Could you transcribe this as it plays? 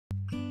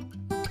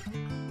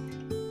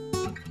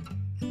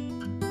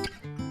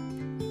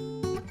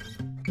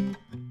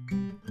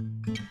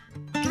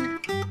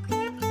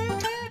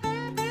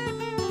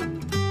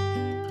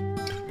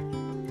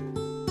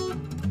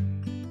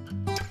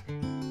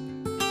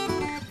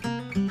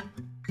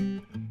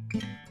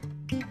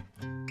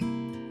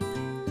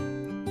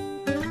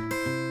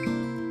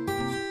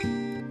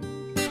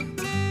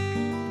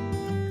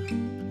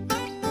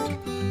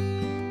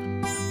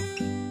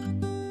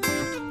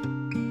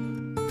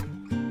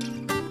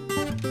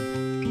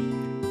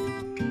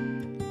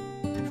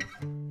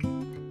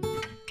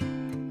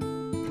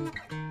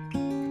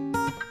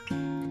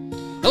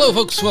Hello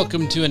folks,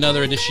 welcome to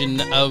another edition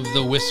of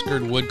the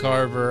Whiskered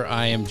Woodcarver.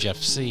 I am Jeff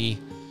C.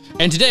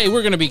 And today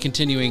we're going to be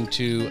continuing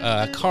to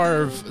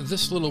carve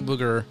this little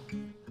booger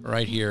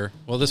right here.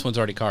 Well, this one's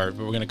already carved,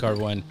 but we're going to carve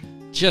one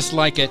just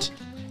like it.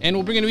 And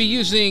we're going to be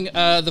using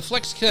the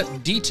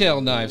Flexcut detail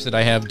knives that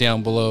I have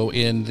down below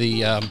in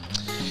the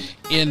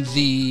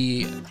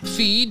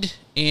feed.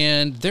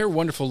 And they're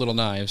wonderful little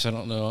knives. I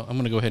don't know. I'm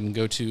going to go ahead and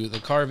go to the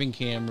carving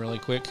cam really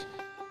quick.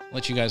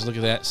 Let you guys look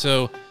at that.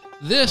 So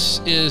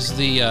this is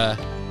the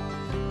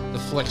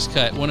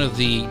Flexcut, one of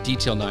the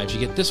detail knives. You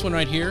get this one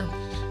right here,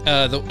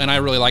 and I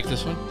really like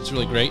this one. It's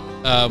really great.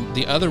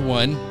 The other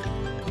one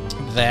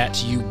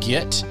that you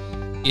get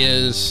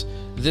is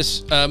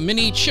this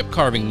mini chip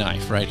carving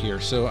knife right here.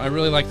 So I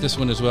really like this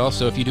one as well.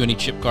 So if you do any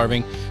chip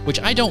carving, which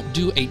I don't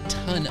do a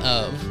ton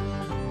of,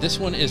 this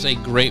one is a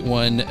great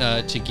one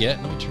to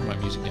get. Let me turn my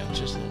music down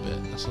just a little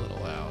bit. That's a little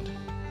loud.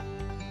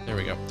 There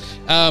we go.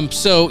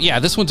 So yeah,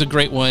 this one's a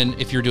great one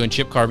if you're doing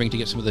chip carving to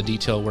get some of the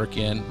detail work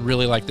in.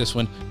 Really like this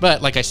one.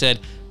 But like I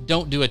said,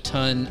 don't do a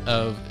ton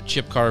of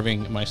chip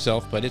carving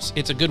myself, but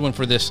it's a good one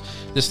for this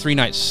three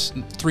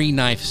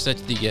knife set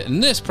that you get.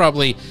 And this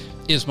probably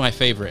is my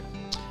favorite.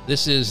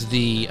 This is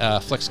the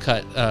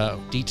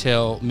Flexcut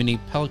detail mini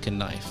pelican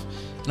knife.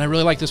 And I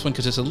really like this one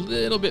because it's a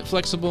little bit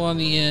flexible on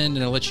the end, and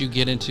it'll let you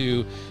get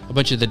into a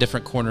bunch of the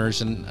different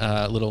corners and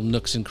little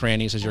nooks and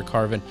crannies as you're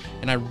carving.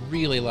 And I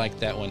really like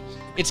that one.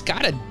 It's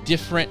got a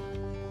different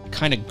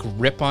kind of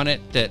grip on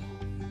it that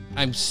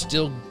I'm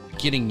still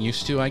getting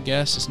used to, I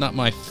guess. It's not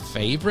my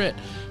favorite,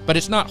 but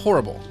it's not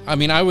horrible. I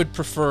mean, I would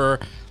prefer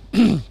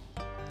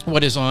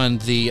what is on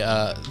the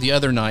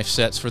other knife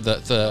sets for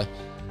the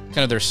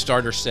kind of their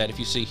starter set. If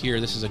you see here,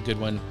 this is a good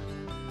one.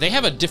 They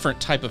have a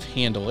different type of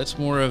handle. It's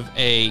more of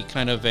a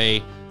kind of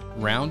a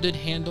rounded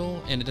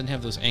handle, and it doesn't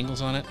have those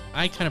angles on it.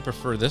 I kind of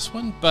prefer this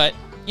one, but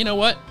you know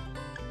what?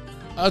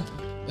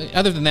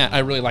 Other than that, I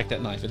really like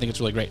that knife. I think it's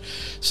really great.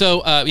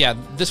 So yeah,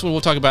 this one we'll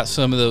talk about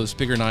some of those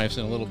bigger knives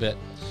in a little bit.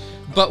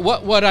 But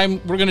what we're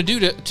going to do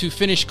to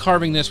finish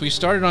carving this, we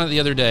started on it the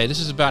other day. This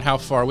is about how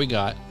far we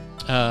got.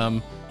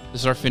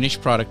 This is our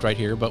finished product right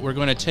here, but we're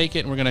going to take it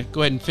and we're going to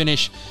go ahead and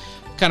finish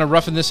kind of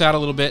roughing this out a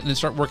little bit and then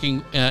start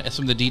working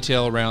some of the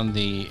detail around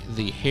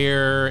the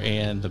hair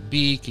and the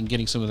beak and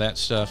getting some of that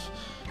stuff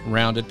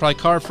rounded. Probably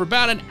carve for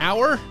about an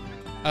hour.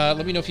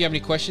 Let me know if you have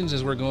any questions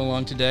as we're going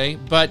along today.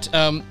 But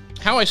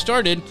how I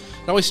started,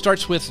 it always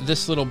starts with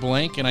this little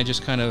blank, and I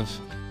just kind of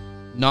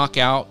knock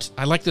out.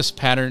 I like this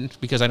pattern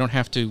because I don't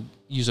have to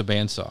use a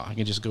bandsaw. I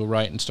can just go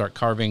right and start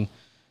carving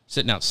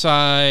sitting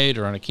outside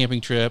or on a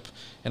camping trip,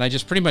 and I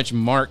just pretty much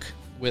mark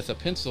with a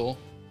pencil,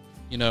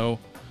 you know,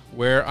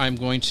 where I'm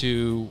going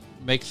to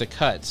make the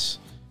cuts,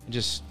 and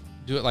just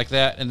do it like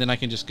that, and then I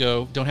can just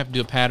go. Don't have to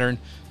do a pattern,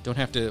 don't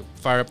have to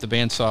fire up the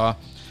bandsaw.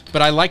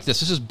 But I like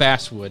this. This is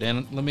basswood,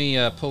 and let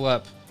me pull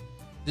up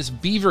this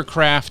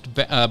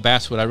Beavercraft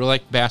basswood. I really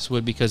like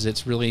basswood because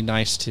it's really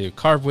nice to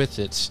carve with.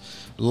 It's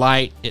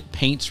light, it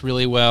paints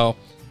really well,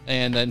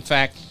 and in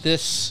fact,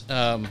 this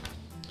go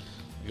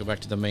back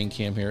to the main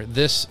cam here.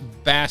 This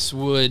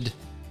basswood,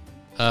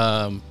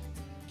 get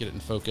it in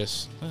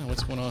focus. Oh,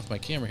 what's going on with my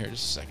camera here?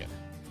 Just a second.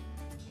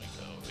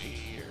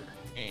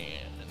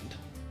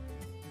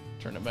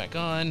 Turn it back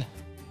on.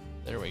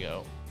 There we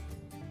go.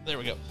 There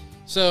we go.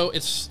 So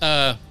it's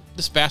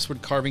this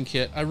basswood carving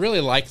kit. I really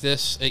like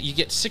this. You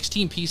get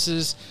 16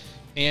 pieces,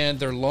 and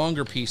they're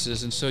longer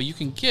pieces, and so you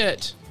can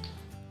get,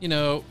 you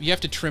know, you have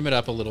to trim it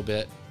up a little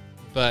bit,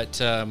 but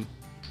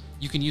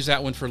you can use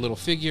that one for a little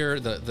figure,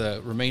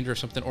 the remainder of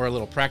something, or a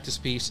little practice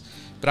piece.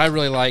 But I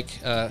really like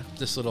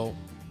this little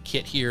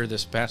kit here,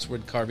 this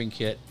basswood carving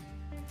kit.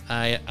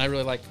 I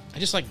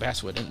just like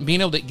basswood, and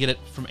being able to get it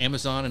from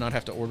Amazon and not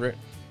have to order it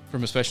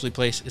from a specialty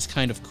place is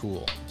kind of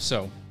cool.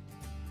 So,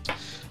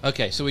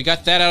 okay, so we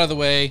got that out of the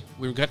way.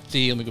 We've got let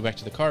me go back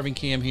to the carving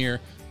cam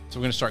here. So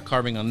we're going to start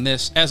carving on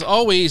this. As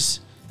always,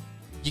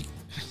 I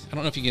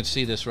don't know if you can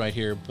see this right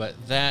here, but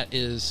that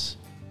is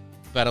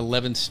about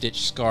 11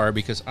 stitch scar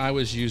because I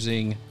was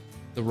using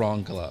the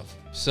wrong glove.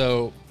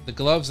 So the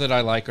gloves that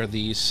I like are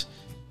these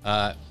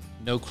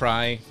no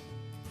cry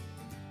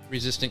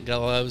resistant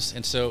gloves.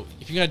 And so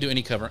if you're going to do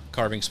any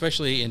carving,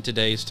 especially in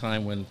today's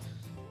time when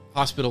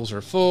hospitals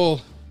are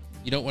full,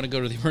 you don't want to go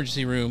to the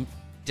emergency room,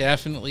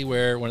 definitely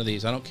wear one of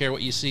these. I don't care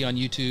what you see on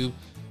YouTube.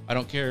 I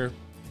don't care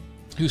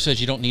who says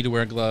you don't need to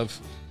wear a glove.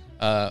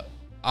 I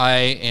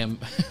am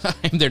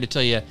I'm there to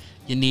tell you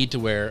you need to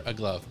wear a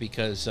glove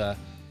because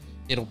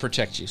it'll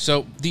protect you.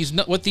 So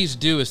what these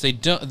do is they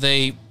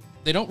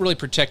don't really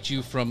protect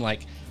you from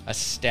like a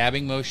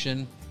stabbing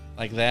motion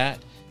like that.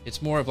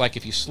 It's more of like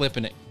if you slip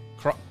and it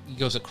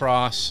goes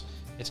across,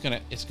 it's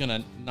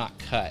gonna not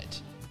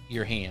cut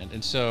your hand.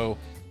 And so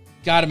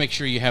got to make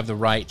sure you have the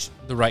right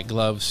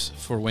gloves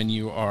for when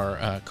you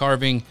are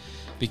carving,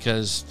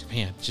 because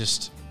man,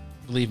 just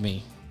believe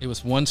me, it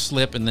was one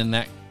slip and then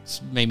that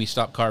made me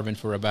stop carving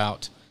for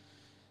about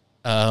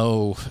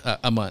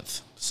a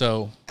month.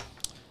 So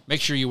make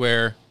sure you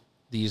wear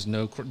these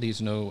no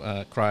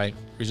cry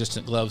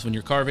resistant gloves when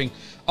you're carving.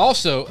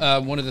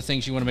 Also, one of the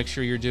things you want to make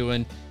sure you're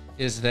doing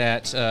is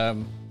that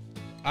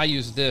I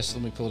use this.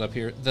 Let me pull it up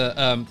here.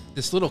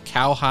 This little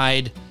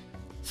cowhide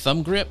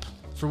thumb grip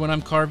for when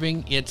I'm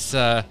carving. It's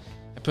I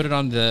put it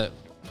on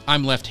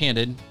I'm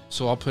left-handed,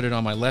 so I'll put it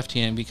on my left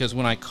hand, because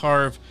when I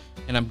carve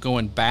and I'm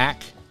going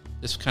back,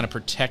 this kind of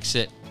protects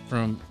it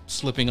from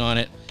slipping on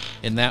it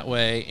in that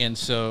way. And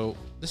so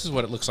this is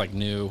what it looks like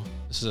new.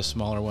 This is a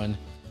smaller one.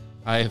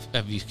 As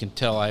you can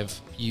tell, I've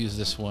used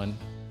this one,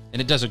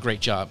 and it does a great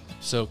job.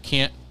 So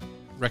can't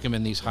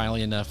recommend these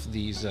highly enough.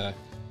 These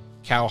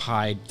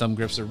cowhide thumb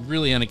grips are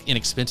really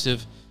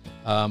inexpensive,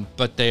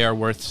 but they are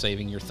worth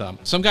saving your thumb.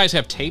 Some guys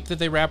have tape that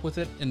they wrap with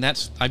it, and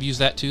I've used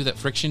that too, that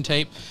friction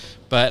tape.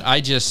 But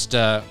I just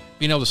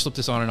being able to slip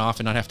this on and off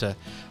and not have to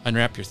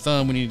unwrap your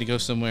thumb when you need to go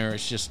somewhere,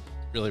 it's just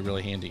really,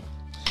 really handy.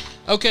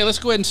 Okay, let's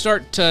go ahead and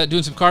start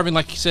doing some carving.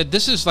 Like you said,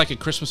 this is like a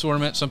Christmas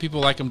ornament. Some people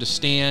like them to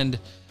stand.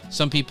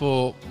 Some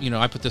people,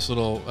 I put this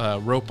little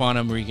rope on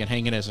them where you can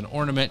hang it as an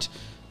ornament.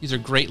 These are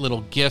great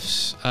little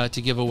gifts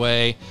to give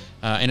away.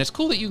 And it's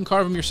cool that you can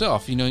carve them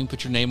yourself. You can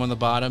put your name on the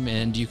bottom,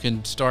 and you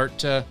can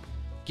start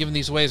giving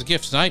these away as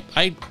gifts. And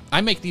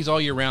I make these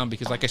all year round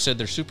because, like I said,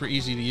 they're super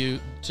easy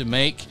to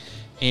make.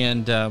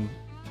 And,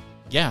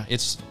 yeah,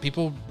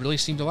 people really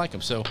seem to like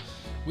them. So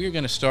we are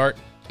going to start.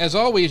 As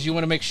always, you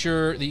want to make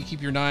sure that you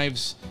keep your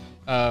knives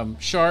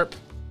sharp.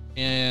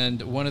 And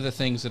one of the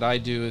things that I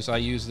do is I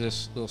use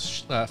this little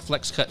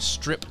Flexcut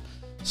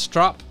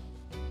strop,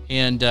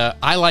 and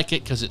I like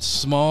it because it's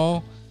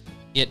small.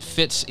 It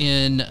fits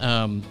in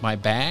my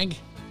bag,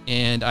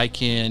 and I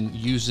can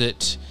use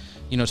it,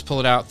 to pull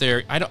it out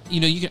there.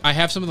 I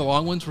have some of the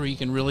long ones where you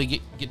can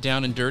really get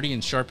down and dirty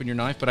and sharpen your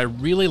knife, but I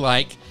really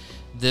like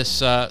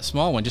this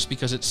small one just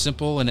because it's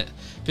simple and it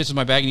fits in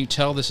my bag, and you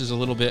tell this is a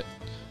little bit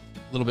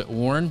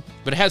worn.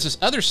 But it has this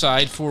other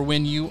side for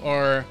when you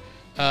are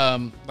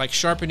like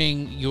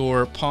sharpening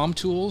your palm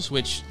tools,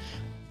 which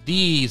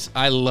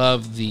I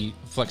love the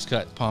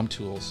Flexcut palm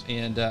tools,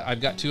 and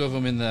I've got two of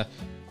them in the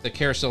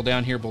carousel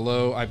down here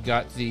below. I've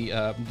got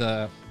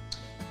the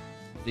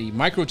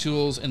micro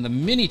tools and the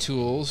mini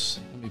tools.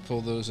 Let me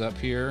pull those up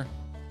here.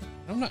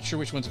 I'm not sure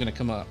which one's going to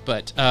come up,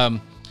 but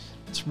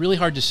it's really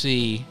hard to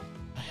see.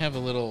 I have a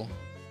little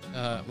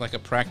like a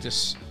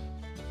practice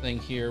thing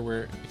here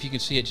where if you can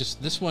see it,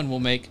 just this one will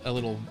make a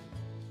little.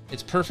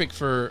 It's perfect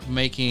for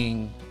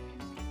making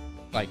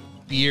like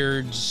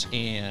beards,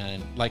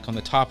 and like on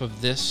the top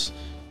of this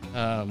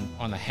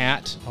on the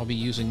hat. I'll be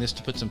using this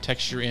to put some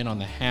texture in on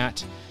the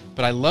hat.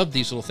 But I love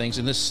these little things.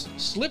 And this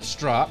slip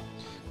strop,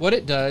 what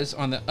it does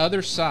on the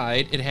other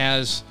side, it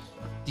has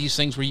these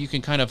things where you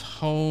can kind of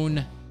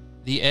hone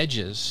the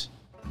edges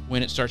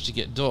when it starts to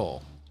get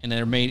dull, and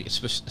they're made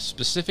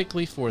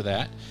specifically for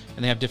that.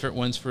 And they have different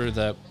ones for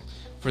the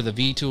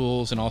V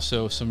tools, and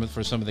also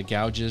for some of the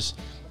gouges.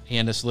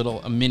 And this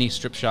little mini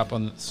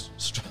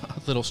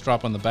little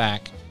strap on the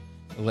back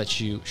that lets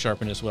you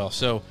sharpen as well.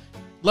 So,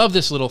 love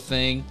this little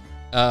thing.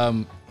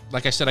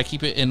 Like I said, I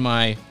keep it in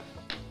my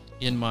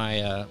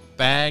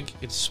bag.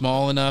 It's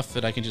small enough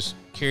that I can just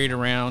carry it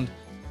around.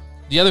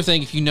 The other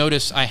thing, if you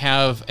notice, I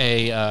have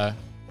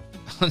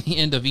on the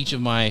end of each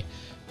of my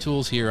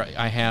tools here,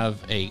 I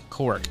have a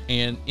cork.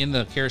 And in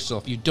the carousel,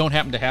 if you don't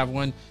happen to have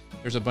one,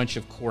 there's a bunch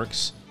of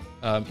corks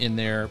in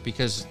there,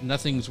 because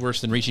nothing's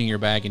worse than reaching in your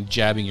bag and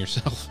jabbing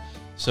yourself.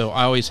 So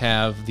I always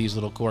have these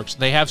little corks.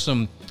 They have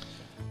some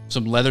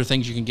leather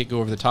things you can go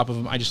over the top of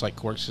them. I just like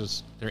corks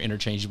because they're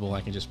interchangeable.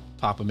 I can just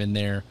pop them in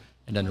there.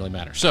 It doesn't really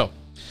matter. So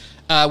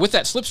with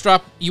that slip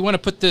strop, you want to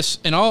put this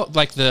in all,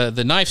 like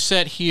the knife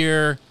set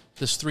here.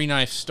 This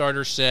 3-knife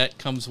starter set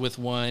comes with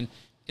one.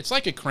 It's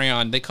like a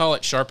crayon. They call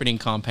it sharpening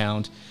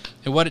compound.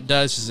 And what it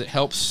does is it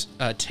helps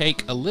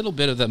take a little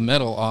bit of the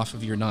metal off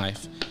of your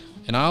knife.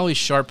 And I always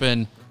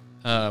sharpen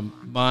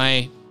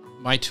my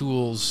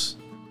tools.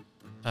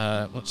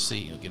 Let's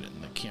see. I'll get it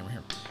in the camera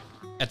here.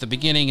 At the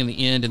beginning and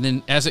the end, and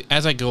then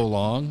as I go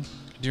along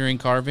during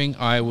carving,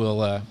 I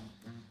will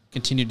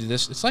continue to do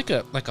this. It's like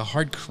a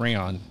hard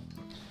crayon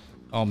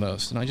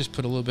almost. And I just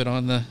put a little bit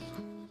on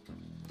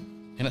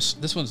and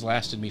this one's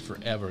lasted me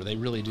forever. They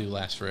really do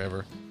last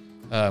forever.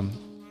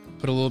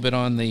 Put a little bit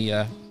on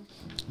the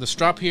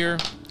strap here,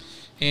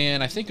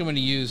 and I think I'm going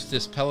to use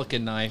this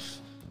Pelican knife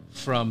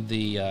from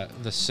the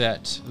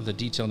set, the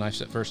detail knife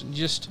set first, and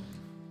just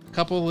a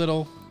couple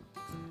little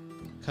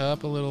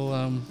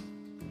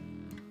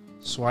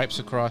swipes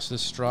across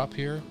this strap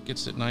here.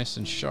 Gets it nice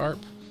and sharp.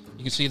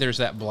 You can see there's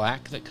that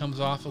black that comes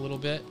off a little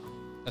bit.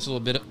 That's a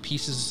little bit of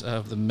pieces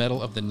of the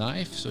metal of the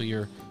knife, so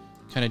you're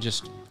kind of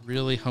just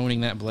really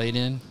honing that blade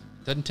in.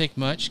 Doesn't take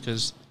much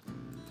because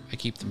I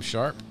keep them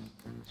sharp.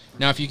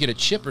 Now, if you get a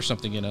chip or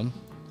something in them,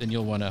 then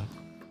you'll want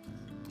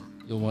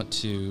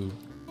to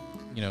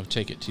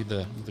take it to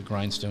the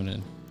grindstone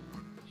and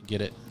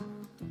get it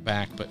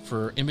back. But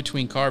for in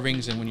between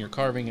carvings and when you're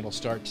carving, it'll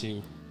start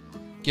to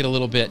get a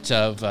little bit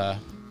of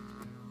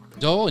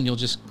dull, and you'll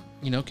just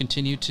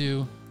continue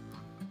to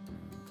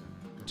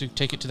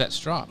take it to that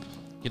strop,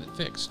 get it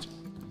fixed.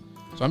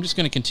 So I'm just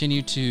going to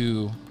continue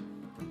to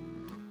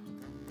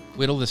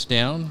whittle this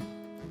down.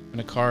 I'm going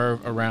to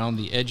carve around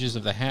the edges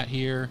of the hat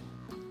here.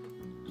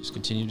 Just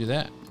continue to do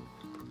that.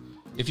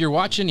 If you're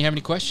watching, you have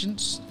any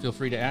questions, feel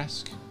free to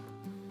ask.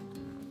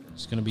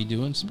 Just going to be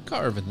doing some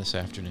carving this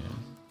afternoon.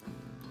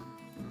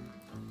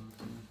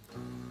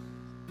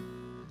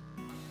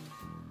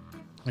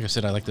 Like I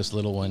said, I like this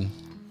little one.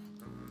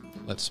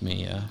 Lets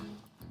me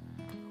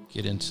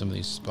get in some of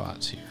these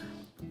spots here.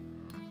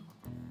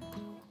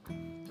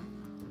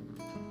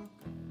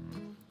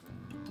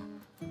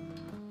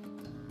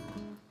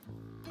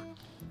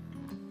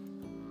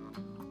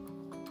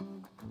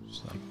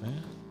 Just like that.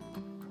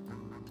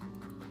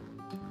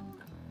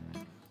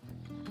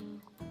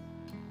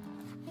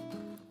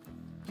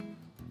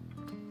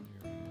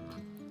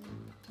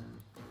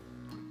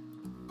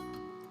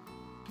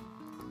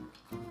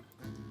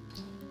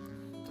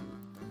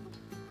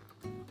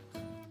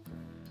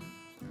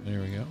 There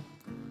we go.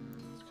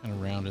 Just kind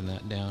of rounding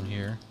that down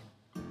here.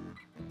 And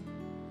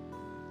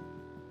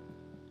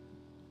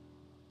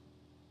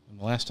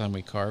the last time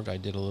we carved, I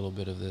did a little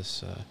bit of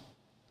this,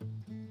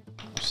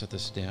 set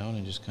this down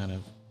and just kind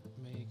of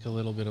make a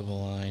little bit of a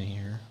line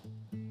here.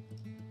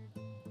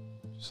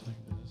 Just like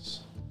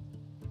this.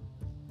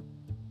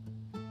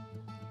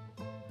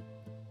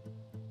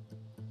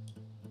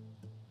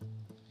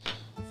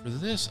 For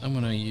this, I'm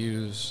going to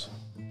use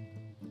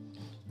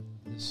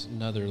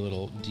another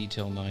little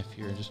detail knife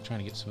here, just trying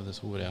to get some of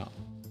this wood out.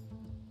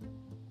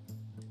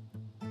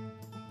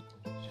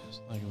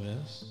 Just like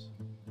this.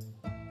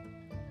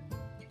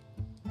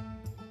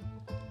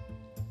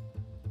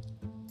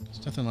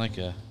 It's nothing like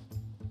a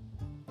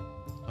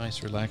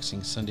nice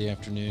relaxing Sunday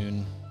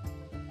afternoon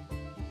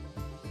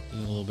doing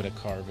a little bit of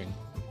carving.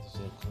 It's a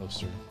little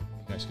closer,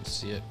 you guys can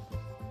see it.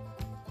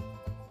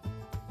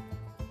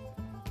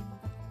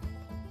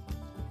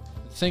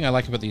 The thing I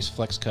like about these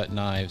Flexcut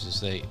knives is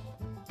they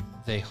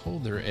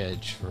hold their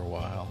edge for a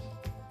while,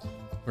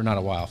 or not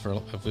a while, for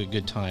a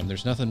good time.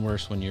 There's nothing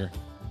worse when you're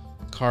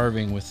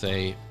carving with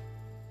a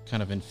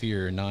kind of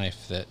inferior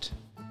knife that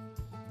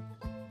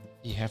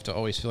you have to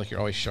always feel like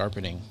you're always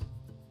sharpening.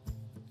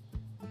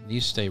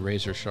 These stay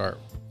razor sharp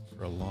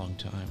for a long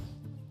time.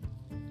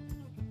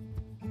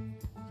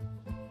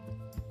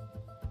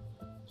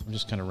 So I'm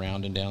just kind of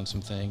rounding down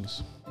some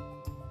things.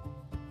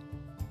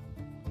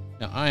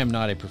 Now, I am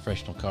not a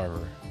professional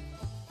carver.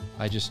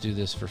 I just do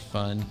this for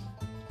fun,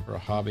 for a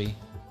hobby,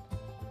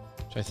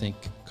 which I think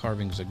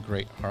carving is a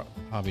great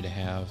hobby to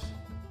have.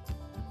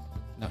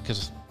 Not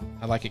because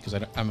I like it,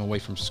 because I'm away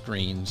from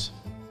screens.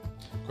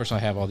 Of course, I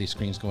have all these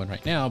screens going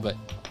right now, but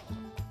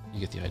you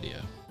get the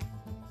idea.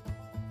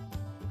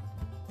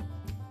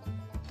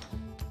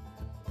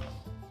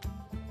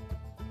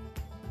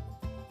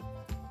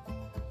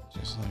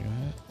 Just like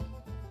that.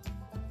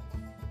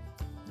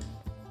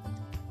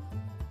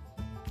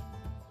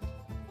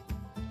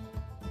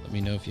 Let me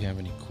know if you have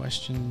any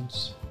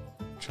questions.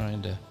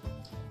 Trying to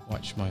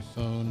watch my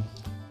phone.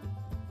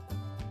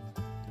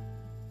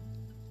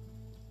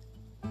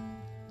 So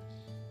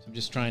I'm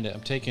just trying to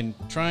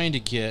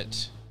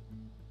get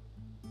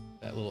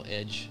that little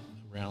edge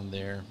around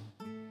there.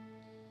 You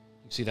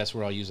can see that's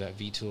where I'll use that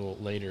V tool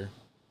later.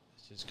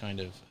 It's just kind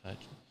of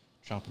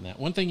chopping that.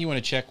 One thing you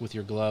want to check with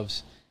your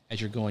gloves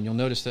as you're going, you'll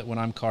notice that when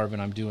I'm carving,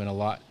 I'm doing a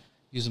lot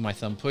using my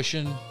thumb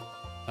pushing,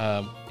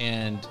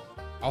 and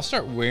I'll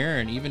start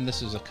wearing, even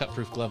this is a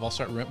cut-proof glove, I'll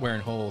start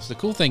wearing holes. The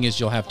cool thing is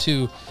you'll have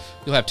two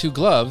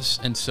gloves,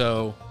 and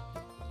so,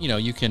 you know,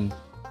 you'll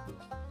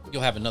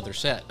have another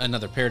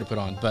pair to put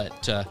on,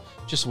 but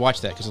just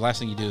watch that, because the last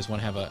thing you do is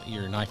want to have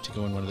your knife to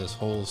go in one of those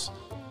holes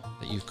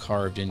that you've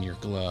carved in your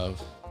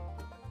glove.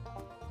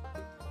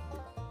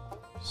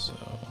 So.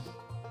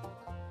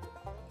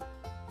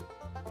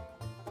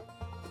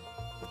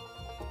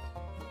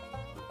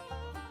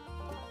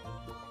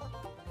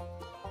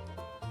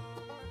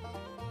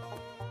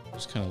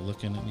 Just kind of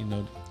looking, you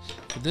know,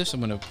 for this I'm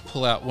going to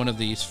pull out one of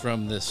these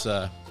from this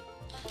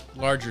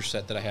larger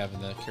set that I have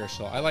in the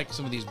carousel. I like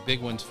some of these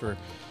big ones for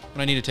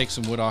when I need to take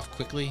some wood off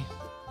quickly,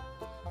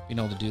 being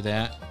able to do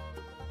that,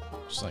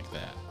 just like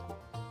that.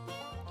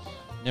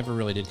 Never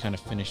really did kind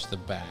of finish the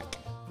back,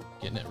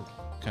 getting it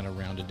kind of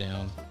rounded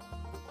down.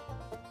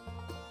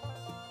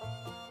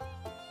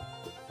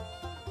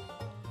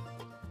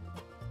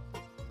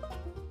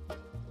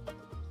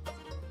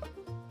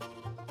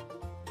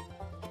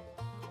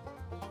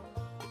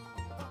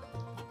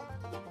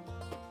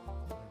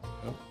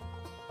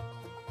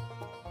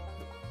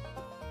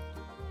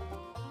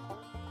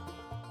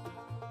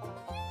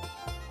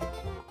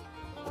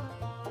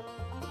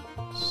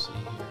 See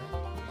here,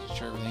 make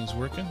sure everything's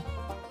working,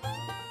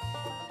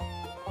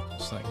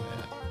 just like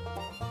that.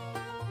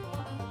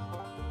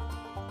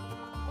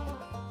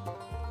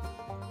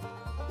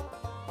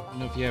 I don't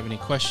know if you have any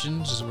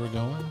questions as we're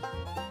going.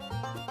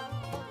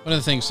 One of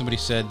the things somebody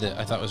said that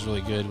I thought was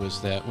really good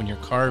was that when you're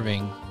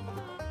carving,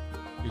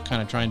 you're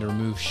kind of trying to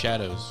remove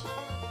shadows.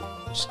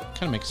 Which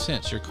kind of makes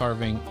sense. You're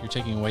carving, you're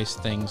taking away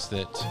things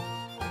that,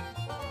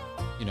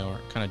 you know,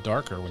 are kind of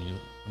darker when you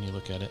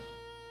look at it.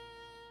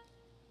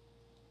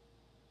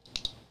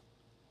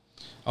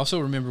 Also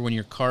remember when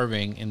you're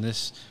carving, and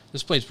this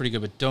blade's pretty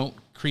good, but don't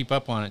creep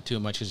up on it too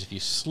much, because if you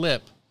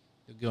slip,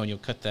 you'll go and you'll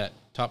cut that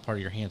top part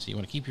of your hand. So you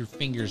want to keep your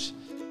fingers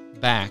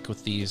back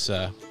with these,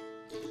 and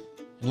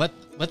let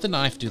the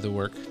knife do the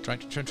work. Try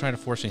to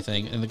force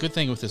anything. And the good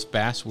thing with this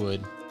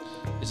basswood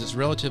is it's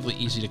relatively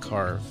easy to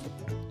carve,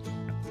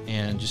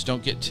 and just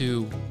don't get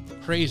too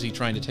crazy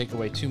trying to take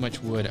away too much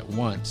wood at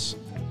once,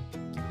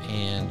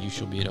 and you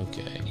should be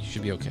okay. You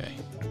should be okay.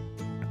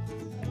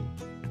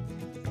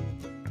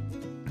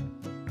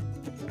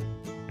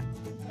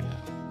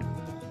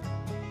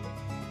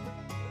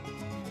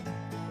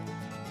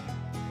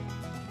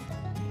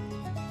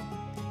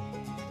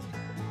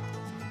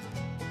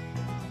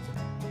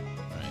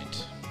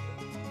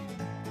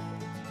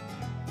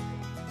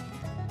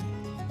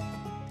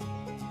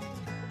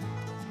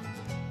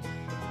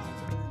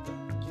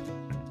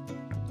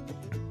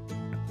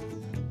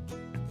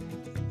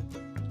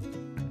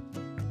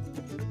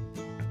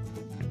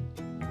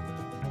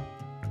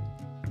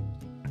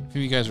 If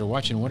you guys are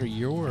watching, what are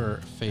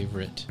your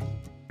favorite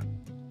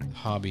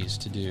hobbies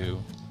to do?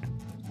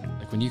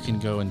 Like when you can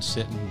go and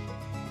sit and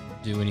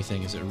do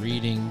anything. Is it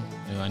reading?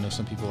 You know, I know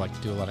some people like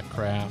to do a lot of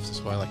crafts.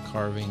 That's why I like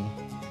carving.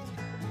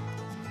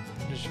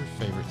 What is your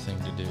favorite thing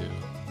to do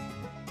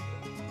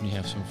when you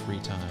have some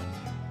free time?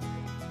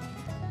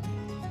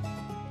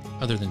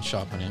 Other than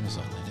shop on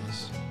Amazon, that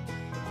is.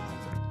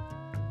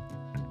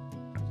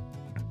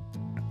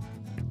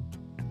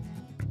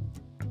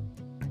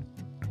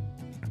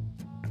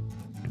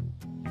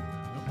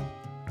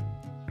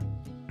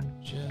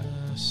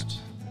 Just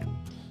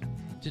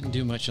didn't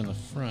do much on the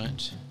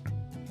front.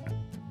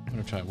 I'm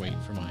gonna try waiting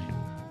for my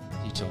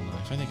detail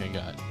knife. I think I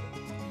got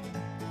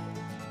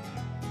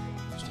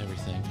just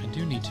everything. I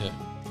do need to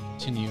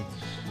continue.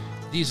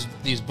 These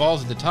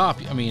balls at the top,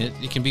 I mean,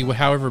 it can be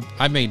however.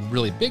 I made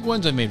really big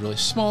ones. I made really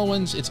small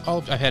ones. It's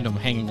all, I've had them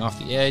hanging off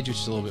the edge, which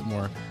is a little bit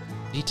more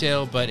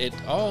detail, but it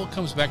all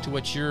comes back to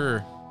what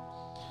you're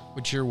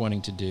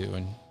wanting to do,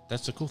 and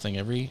that's the cool thing.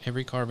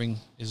 Every carving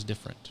is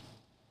different.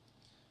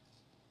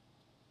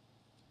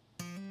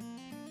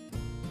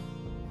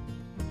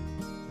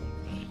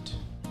 Right.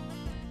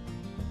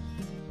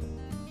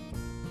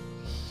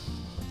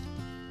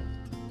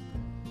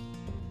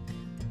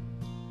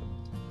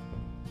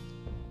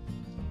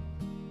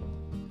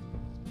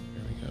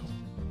 There we go.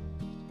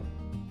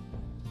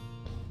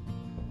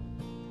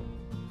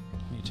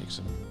 Let me take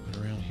some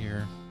around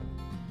here.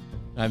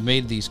 I've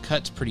made these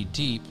cuts pretty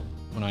deep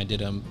when I did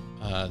them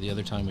the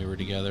other time we were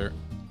together,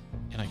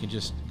 and I can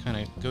just kind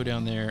of go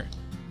down there,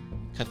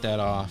 cut that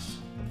off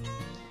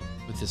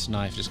with this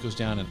knife. Just goes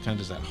down and kind of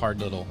does that hard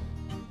little,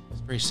 it's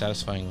very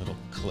satisfying little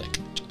click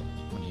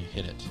when you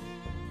hit it.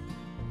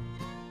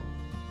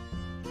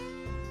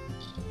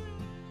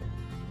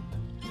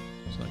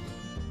 It's like,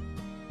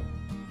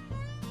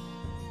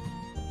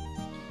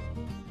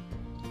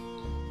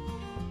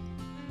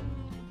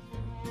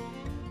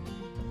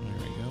 there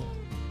we go.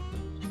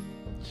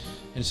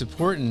 And it's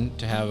important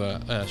to have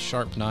a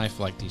sharp knife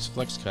like these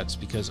flex cuts,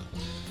 because a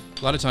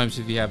lot of times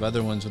if you have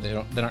other ones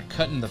where they aren't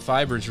cutting the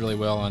fibers really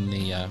well on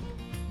the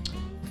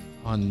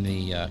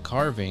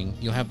carving,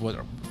 you'll have what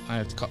I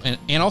have to call,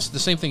 and also the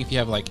same thing if you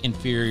have like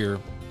inferior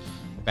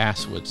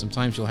basswood.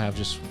 Sometimes you'll have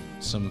just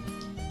some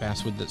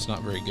basswood that's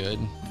not very good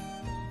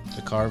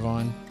to carve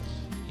on,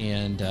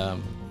 and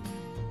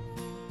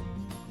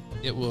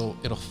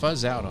it'll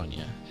fuzz out on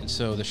you. And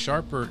so the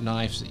sharper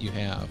knives that you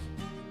have,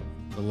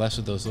 the less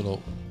of those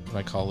little, what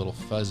I call little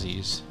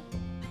fuzzies,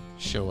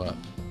 show up.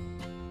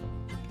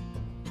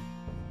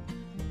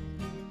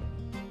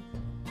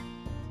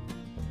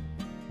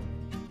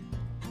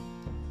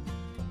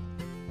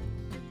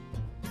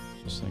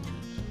 Just like that.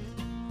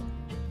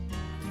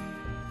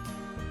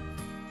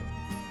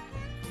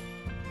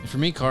 And for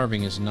me,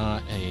 carving is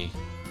not a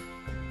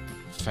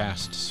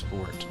fast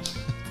sport.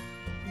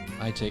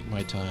 I take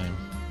my time.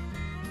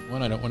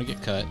 One, I don't want to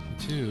get cut.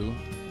 Two,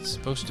 it's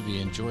supposed to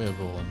be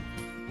enjoyable and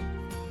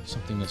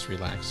something that's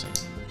relaxing.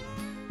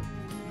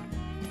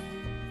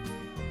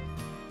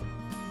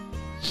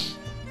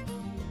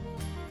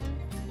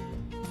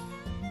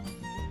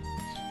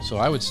 So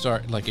I would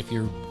start, like if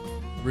you're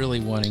really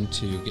wanting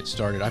to get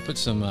started, I put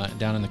some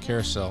down in the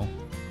carousel,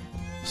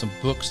 some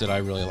books that I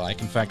really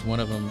like. In fact,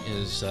 one of them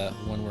is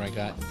one where I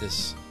got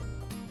this,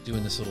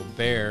 doing this little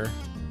bear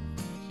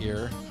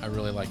here. I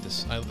really like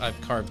this. I've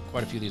carved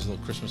quite a few of these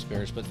little Christmas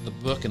bears, but the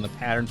book and the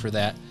pattern for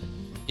that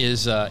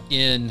is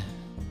in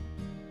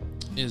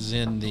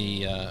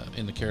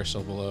the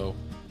carousel below,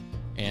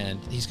 and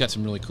he's got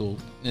some really cool.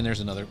 And there's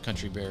another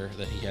country bear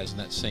that he has in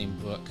that same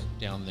book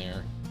down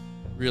there.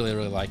 Really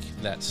like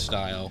that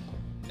style.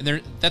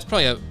 And that's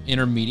probably an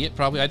intermediate.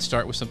 Probably I'd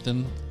start with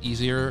something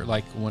easier,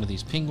 like one of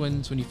these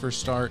penguins when you first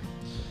start.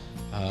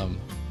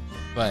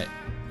 But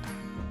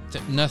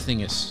nothing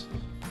is.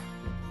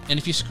 And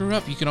if you screw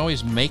up, you can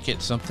always make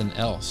it something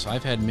else.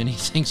 I've had many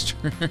things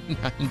turn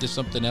into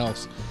something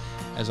else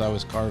as I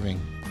was carving.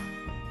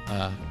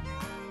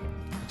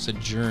 It's a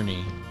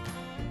journey.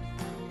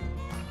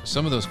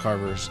 Some of those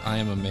carvers I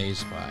am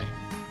amazed by.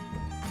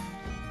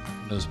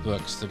 those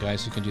books, the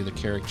guys who can do the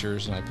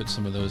characters, and I put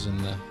some of those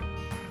in the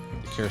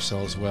carousel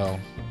as well.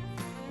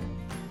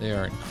 They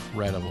are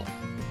incredible. So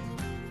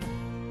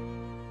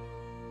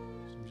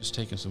I'm just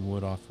taking some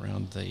wood off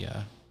around the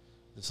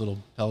this little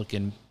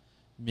Pelican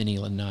mini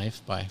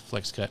knife by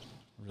Flexcut.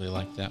 Really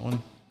like that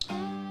one.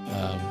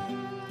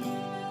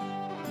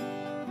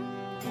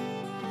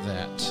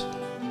 That.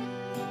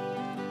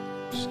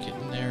 Just get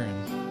in there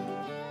and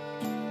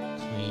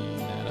clean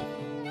that up.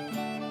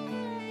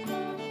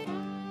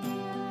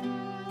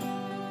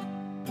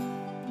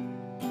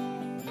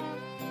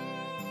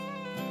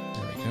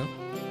 There we go.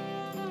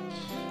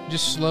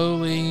 Just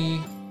slowly,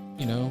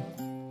 you know,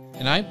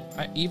 and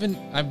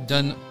I've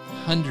done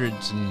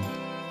hundreds and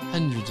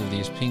hundreds of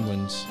these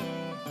penguins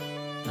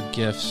for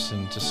gifts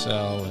and to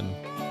sell, and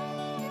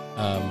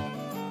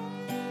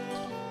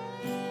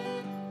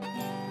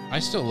I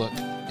still look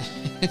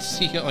and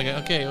see, like,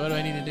 okay, what do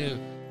I need to do?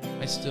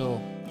 I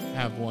still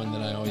have one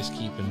that I always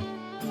keep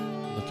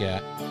and look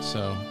at.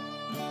 So,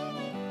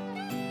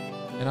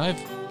 and I've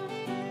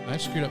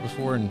screwed up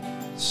before and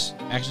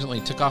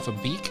accidentally took off a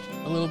beak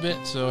a little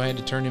bit, so I had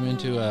to turn him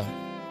into a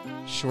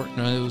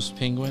short-nosed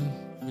penguin,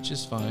 which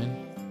is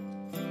fine.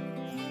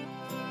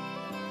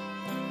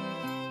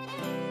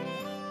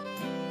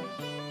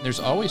 There's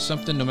always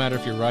something, no matter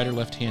if you're right or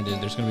left-handed,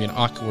 there's going to be an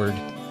awkward,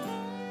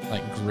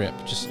 like, grip.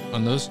 Just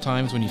on those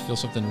times when you feel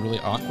something really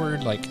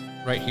awkward, like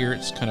right here,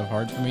 it's kind of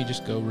hard for me.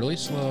 Just go really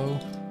slow,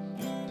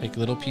 take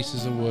little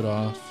pieces of wood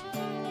off,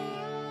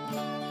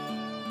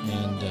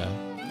 and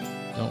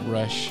don't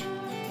rush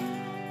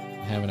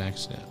and have an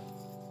accident.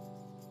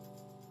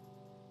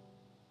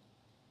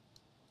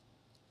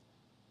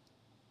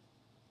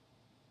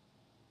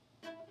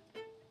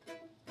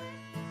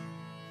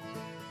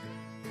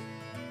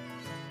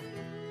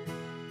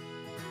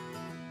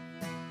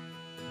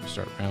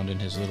 Start rounding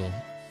his little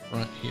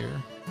front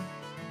here.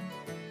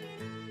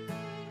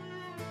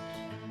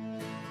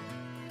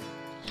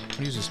 I'm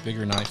gonna use this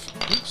bigger knife,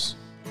 oops,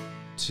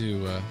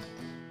 to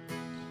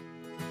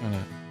kind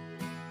of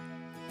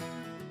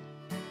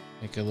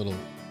make a little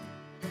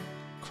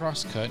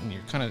cross cut, and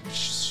you're kind of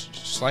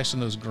slicing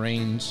those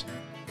grains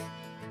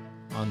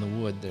on the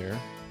wood there,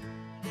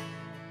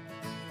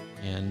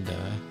 and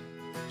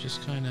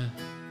just kind of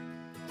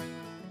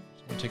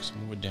take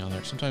some wood down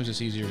there. Sometimes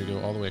it's easier to go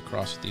all the way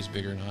across with these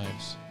bigger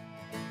knives.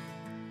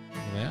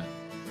 Look at that.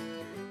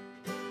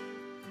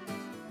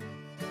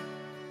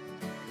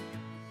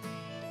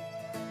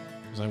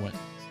 Because I went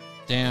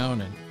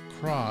down and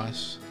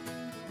across,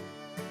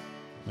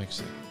 makes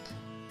it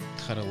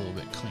cut a little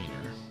bit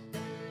cleaner.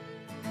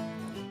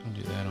 I'll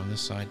do that on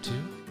this side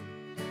too.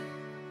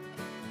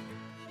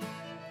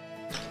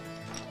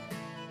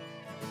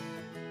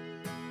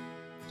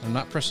 I'm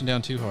not pressing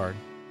down too hard,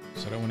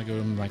 so I don't want to go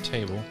to my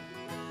table.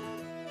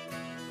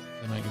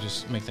 Then I can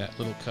just make that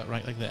little cut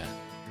right like that.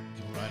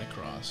 Go right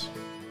across.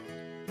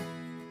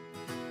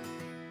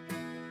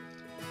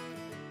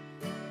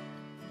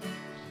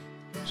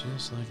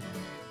 Just like that.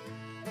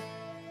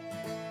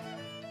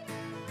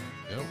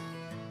 Go.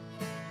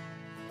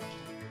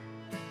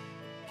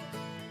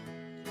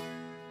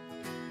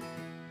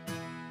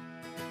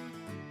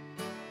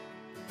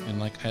 And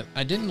like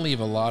I didn't leave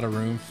a lot of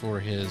room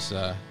for his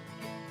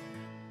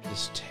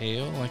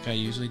tail like I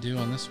usually do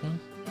on this one.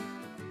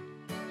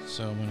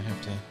 So I'm gonna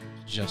have to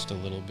adjust a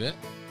little bit,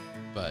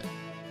 but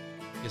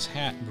his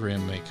hat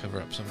brim may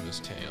cover up some of his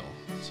tail.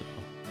 So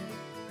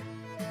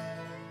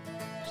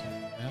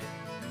like that.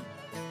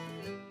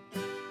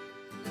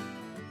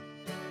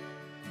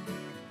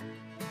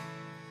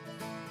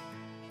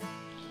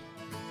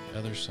 The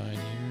other side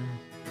here.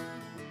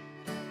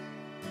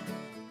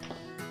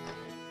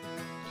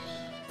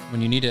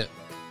 When you need to,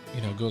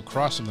 go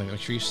across something, make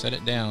sure you set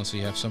it down so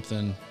you have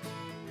something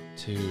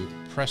to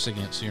press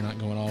against, so you're not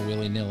going all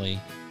willy-nilly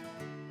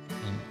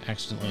and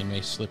accidentally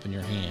may slip in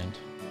your hand.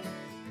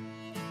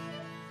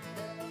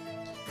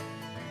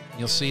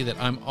 You'll see that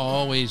I'm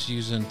always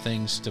using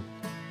things to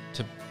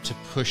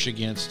push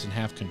against and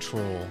have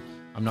control.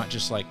 I'm not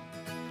just like,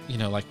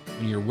 like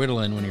when you're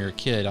whittling when you're a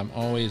kid. I'm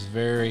always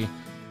very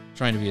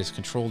trying to be as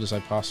controlled as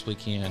I possibly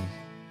can.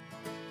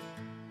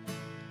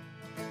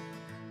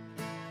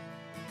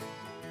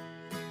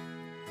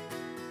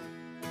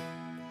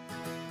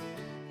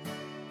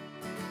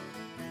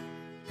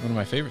 One of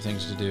my favorite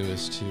things to do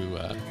is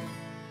to,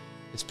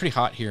 it's pretty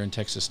hot here in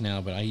Texas now,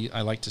 but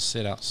I like to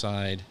sit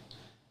outside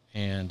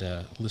and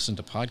listen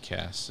to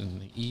podcasts in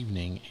the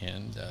evening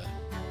and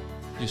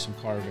do some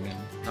carving and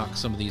knock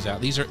some of these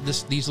out. These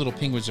little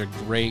penguins are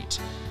great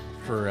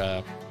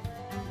for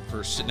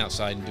sitting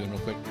outside and doing real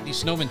quick.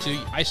 These snowmen too,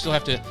 I still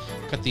have to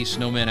cut these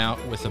snowmen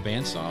out with a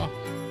bandsaw,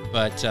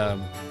 but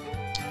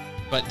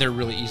they're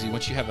really easy.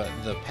 Once you have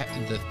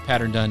the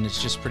pattern done,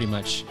 it's just pretty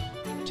much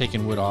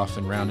taking wood off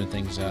and rounding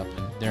things up,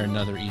 and they're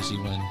another easy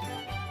one.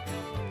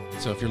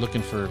 So if you're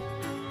looking for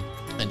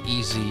an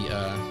easy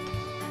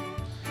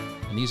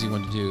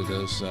one to do,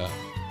 those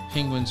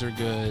penguins are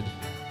good,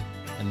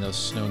 and those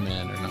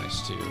snowmen are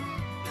nice too.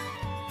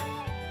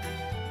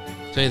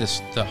 I'll tell you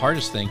this, the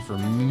hardest thing for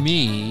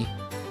me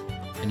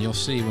And you'll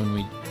see when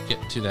we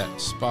get to that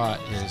spot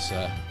is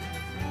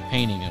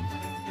painting them.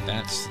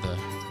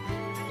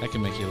 That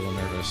can make you a little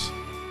nervous.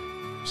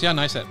 See how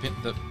nice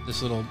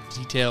this little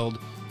detailed,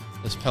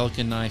 this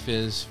pelican knife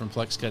is from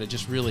Flexcut. It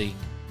just really,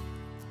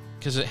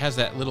 because it has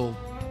that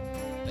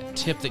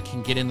tip that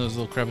can get in those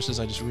little crevices,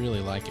 I just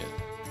really like it.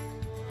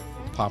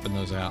 Popping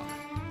those out.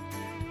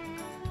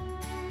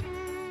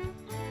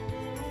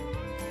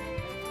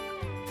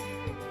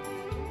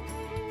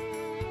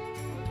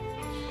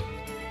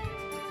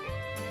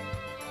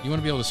 You want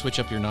to be able to switch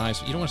up your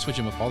knives. You don't want to switch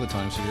them up all the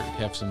time, so you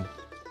have some,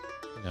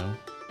 you know.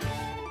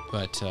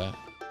 But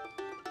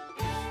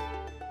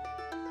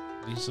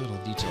these little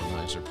detail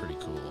knives are pretty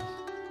cool.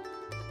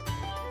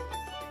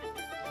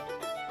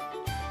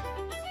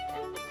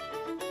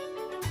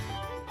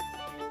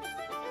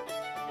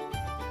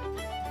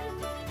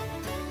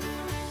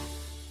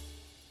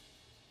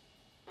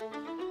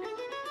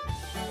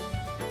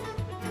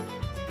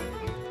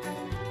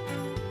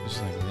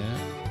 Just like that.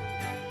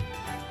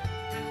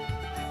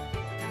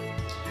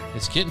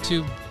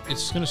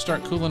 It's going to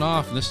start cooling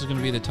off, and this is going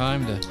to be the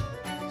time to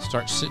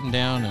start sitting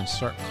down and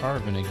start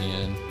carving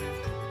again.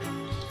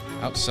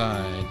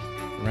 Outside,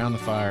 around the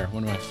fire,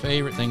 one of my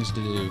favorite things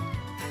to do.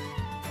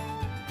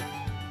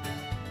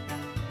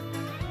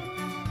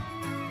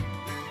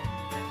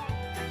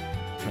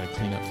 Try to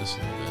clean up this a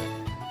little bit.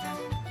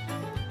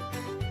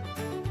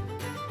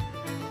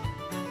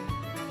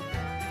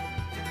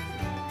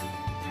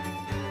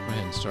 Go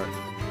ahead and start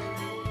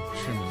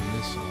trimming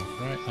this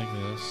off right like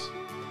this.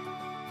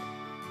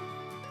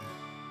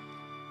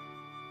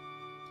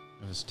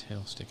 Have his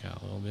tail stick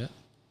out a little bit.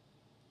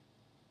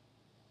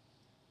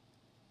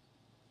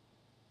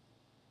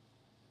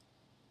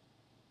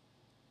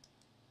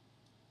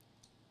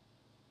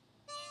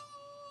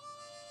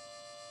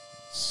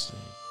 Let's see.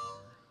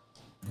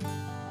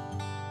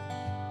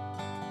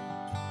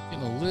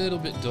 Getting a little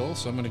bit dull,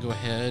 so I'm going to go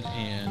ahead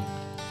and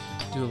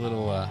do a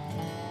little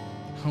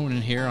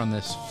honing here on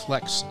this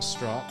flex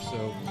strop.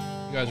 So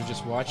you guys are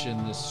just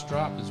watching. This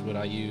strop is what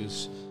I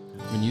use.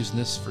 I've been using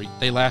this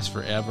they last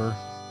forever.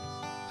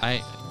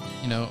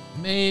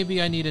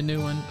 Maybe I need a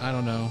new one. I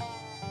don't know.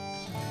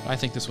 I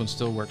think this one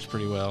still works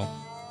pretty well.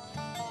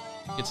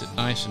 Gets it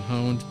nice and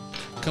honed.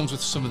 Comes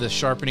with some of the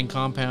sharpening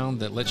compound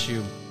that lets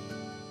you,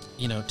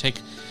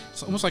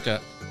 it's almost like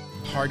a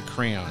hard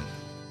crayon,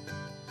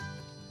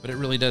 but it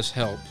really does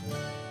help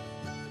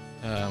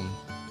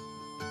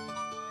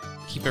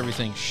keep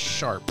everything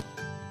sharp.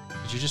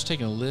 Because you're just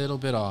taking a little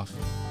bit off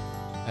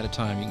at a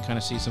time. You can kind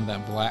of see some of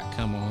that black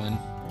come on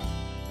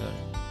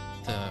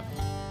the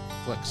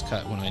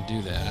Flexcut when I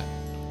do that.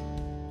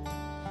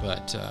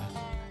 But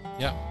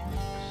yeah,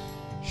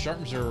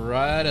 sharpens her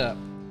right up.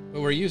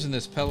 But we're using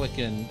this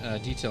Pelican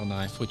detail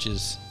knife, which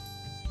is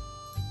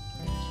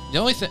the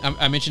only thing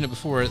I mentioned it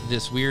before.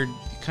 This weird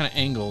kind of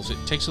angles. It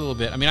takes a little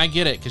bit. I mean, I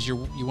get it because you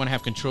want to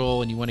have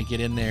control and you want to get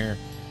in there,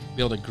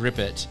 be able to grip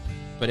it.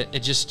 But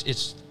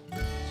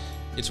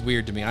it's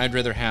weird to me. I'd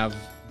rather have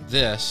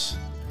this,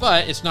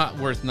 but it's not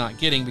worth not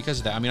getting because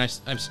of that. I mean,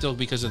 I'm still,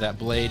 because of that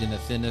blade and the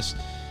thinness,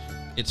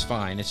 it's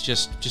fine. It's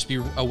just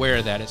be aware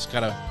of that. It's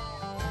got a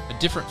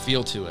different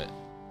feel to it.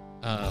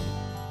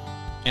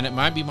 And it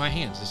might be my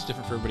hands. It's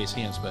different for everybody's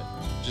hands, but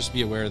just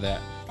be aware of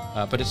that.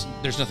 But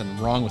there's nothing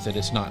wrong with it.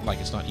 It's not like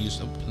it's not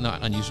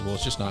unusable.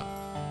 It's just not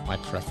my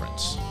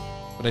preference.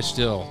 But I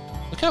still,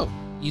 look how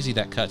easy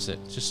that cuts it.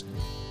 It's just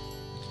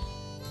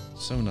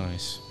so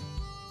nice.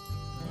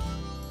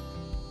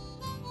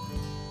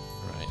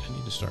 All right, I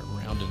need to start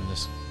rounding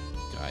this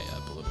guy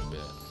up a little bit.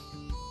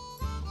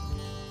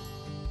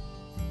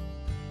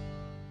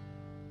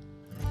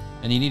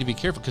 And you need to be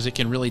careful because it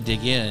can really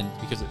dig in,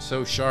 because it's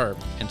so sharp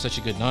and such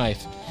a good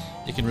knife.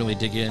 It can really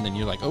dig in and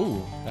you're like,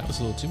 oh, that was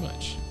a little too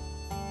much.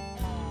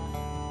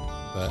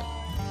 But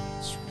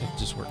it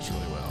just works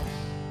really well.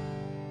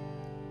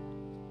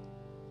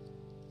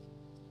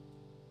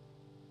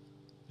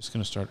 Just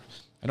going to start.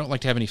 I don't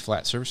like to have any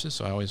flat surfaces,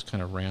 so I always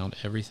kind of round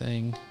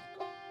everything.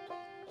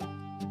 Like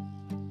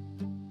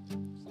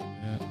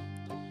that.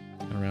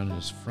 Kind of rounding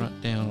his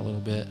front down a little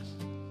bit.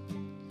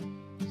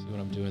 See what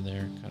I'm doing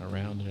there? Kind of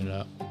rounding it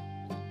up.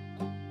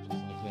 Just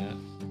like that.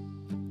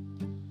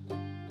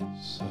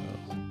 So,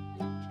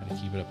 try to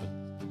keep it up with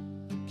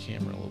the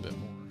camera a little bit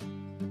more.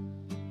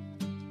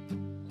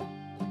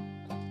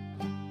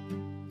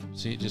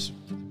 See,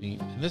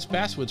 and this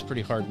basswood's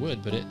pretty hard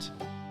wood, but it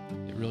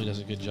really does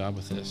a good job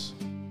with this.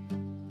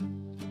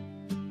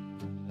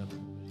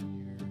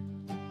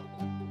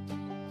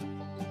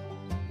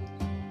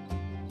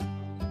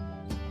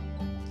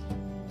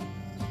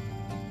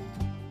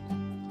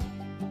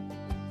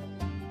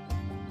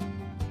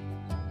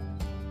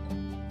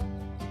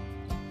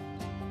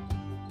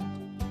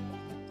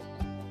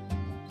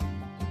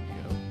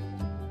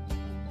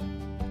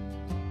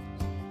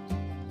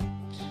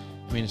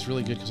 I mean, it's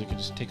really good because it can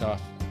just take off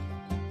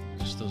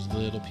just those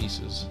little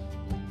pieces.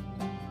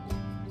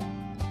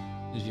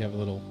 If you have a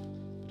little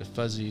bit of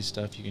fuzzy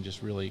stuff, you can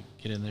just really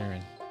get in there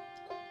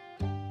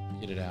and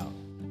get it out.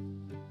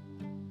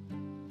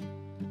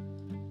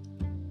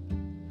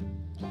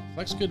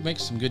 Flexcut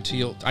makes some good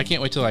tool. I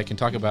can't wait till I can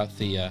talk about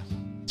the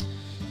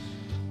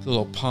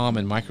little palm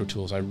and micro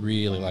tools. I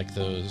really like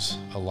those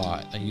a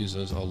lot. I use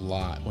those a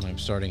lot when I'm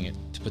starting it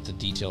to put the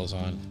details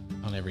on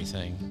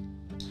everything.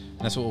 And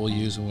that's what we'll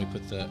use when we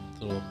put the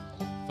little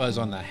fuzz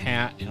on the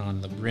hat and on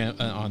the brim,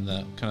 on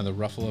the kind of the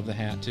ruffle of the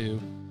hat too.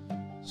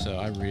 So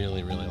I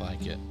really, really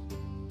like it.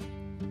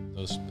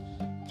 Those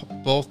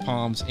both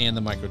palms and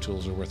the micro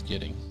tools are worth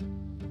getting.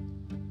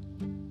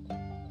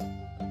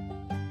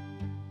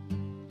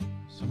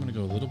 So I'm going to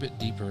go a little bit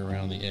deeper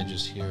around the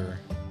edges here,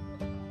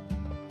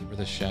 where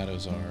the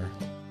shadows are,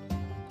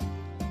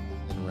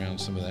 and round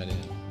some of that in.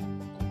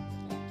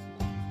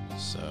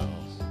 So,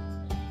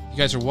 if you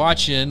guys are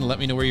watching, let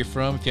me know where you're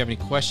from. If you have any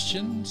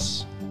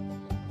questions,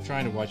 I'm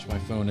trying to watch my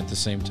phone at the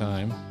same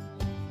time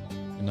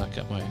and not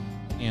cut my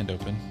hand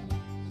open.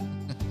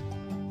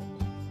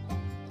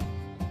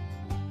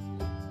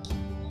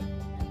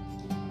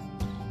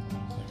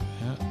 Like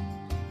that.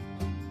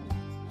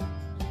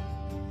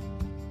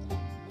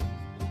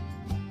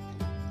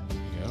 There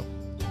we go.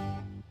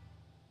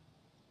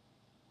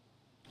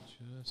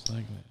 Just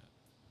like that.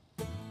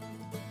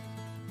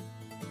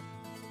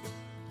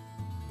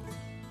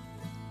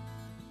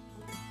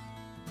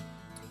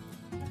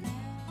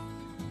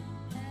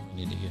 I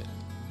need to get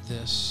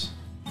this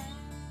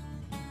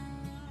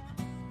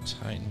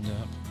tightened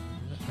up a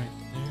bit right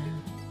there.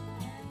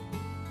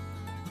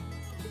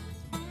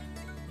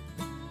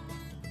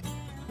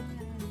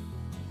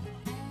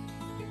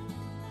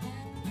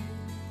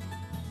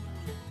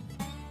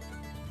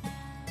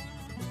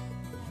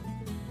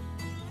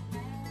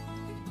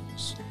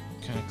 Just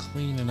kind of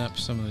cleaning up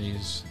some of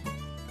these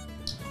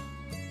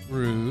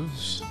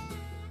grooves.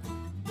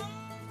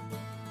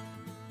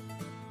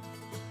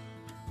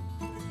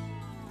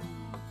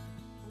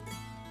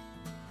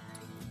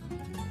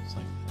 Just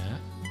like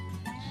that.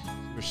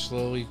 We're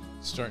slowly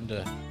starting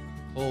to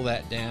pull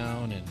that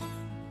down and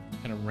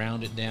kind of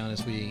round it down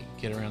as we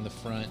get around the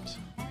front.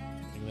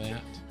 Like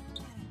that.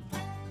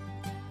 There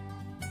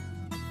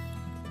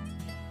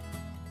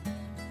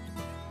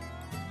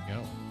we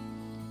go.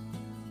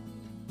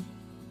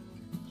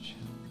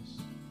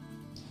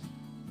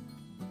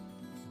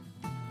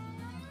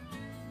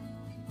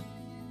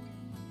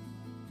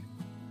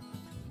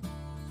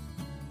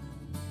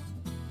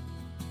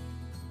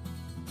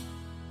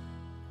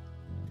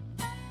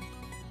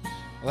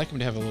 I like them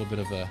to have a little bit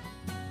of a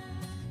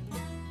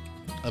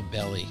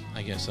belly,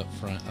 I guess, up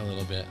front a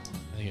little bit.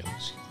 I think it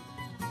looks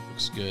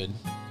good.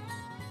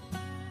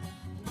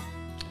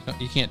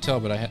 You can't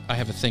tell, but I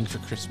have a thing for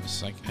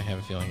Christmas. I have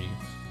a feeling you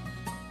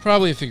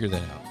probably figured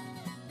that out.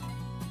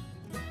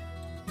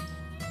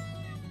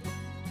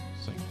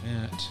 Just like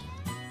that.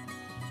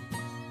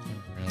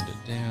 Round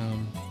it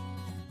down.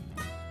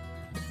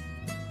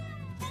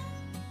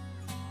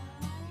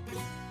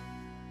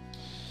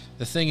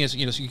 The thing is,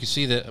 you know, so you can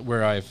see that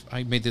where I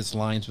made these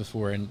lines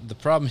before, and the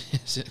problem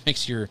is it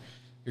makes your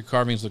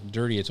carvings look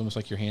dirty. It's almost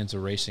like your hands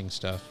erasing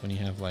stuff when you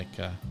have like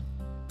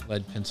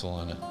lead pencil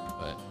on it.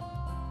 But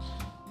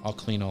I'll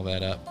clean all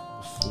that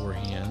up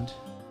beforehand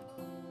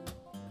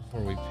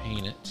before we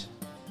paint it.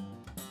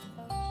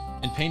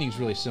 And painting is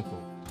really simple.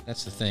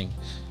 That's the thing.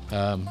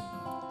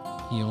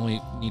 You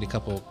only need a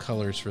couple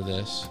colors for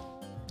this,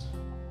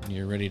 and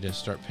you're ready to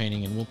start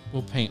painting. And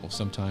we'll paint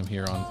sometime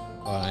here on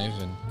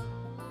live and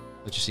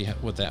let you see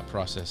what that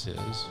process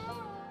is.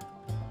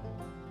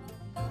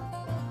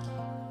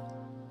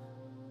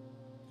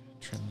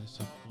 Trim this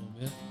up a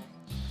little bit.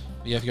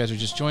 But yeah, if you guys are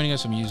just joining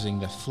us, I'm using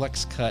the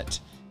Flexcut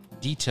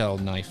detail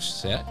knife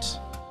set.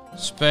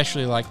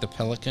 Especially like the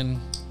Pelican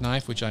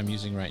knife, which I'm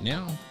using right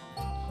now.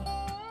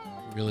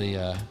 It really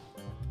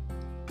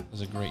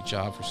does a great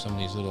job for some of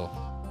these little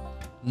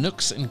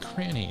nooks and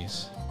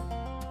crannies.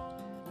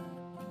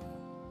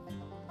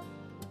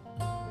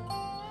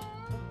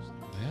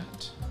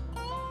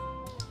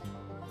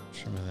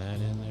 Trim that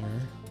in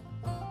there.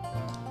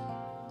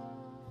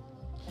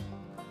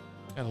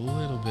 Got a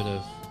little bit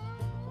of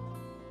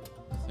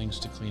things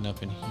to clean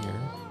up in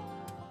here.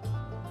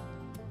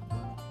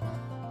 That's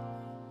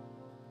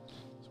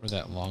where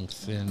that long,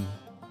 thin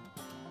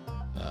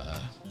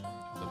the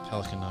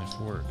Pelican knife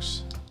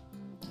works.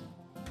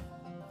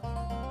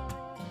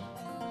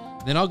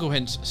 Then I'll go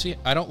ahead and see.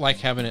 I don't like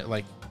having it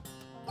like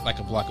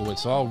a block of wood,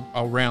 so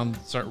I'll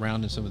start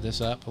rounding some of this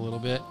up a little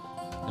bit.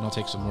 Then I'll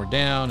take some more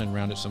down and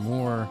round it some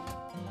more.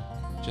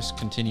 Just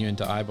continuing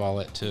to eyeball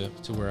it to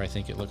where I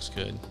think it looks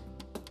good.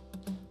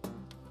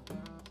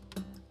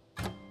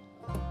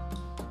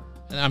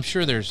 And I'm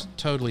sure there's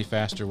totally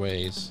faster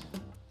ways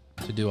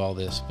to do all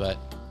this, but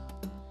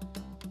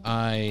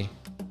I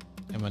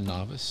am a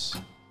novice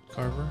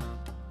carver,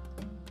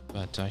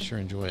 but I sure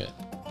enjoy it.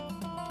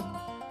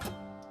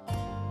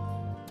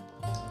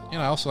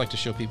 And I also like to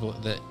show people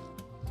that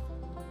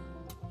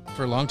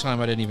for a long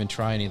time I didn't even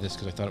try any of this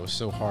because I thought it was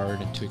so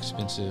hard and too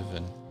expensive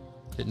and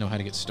didn't know how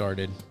to get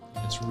started.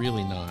 It's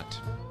really not.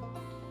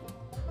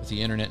 With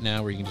the internet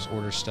now where you can just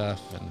order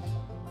stuff, and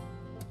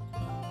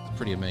it's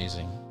pretty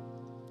amazing.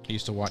 I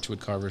used to watch wood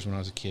carvers when I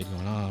was a kid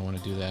going, oh, I want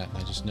to do that, and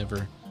I just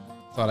never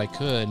thought I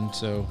could, and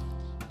so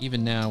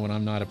even now when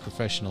I'm not a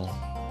professional,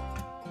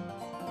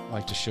 I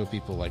like to show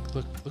people, like,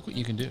 look what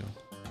you can do.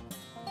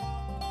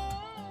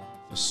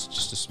 It's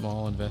just a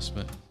small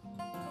investment.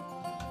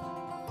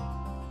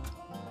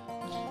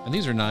 And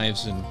these are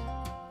knives and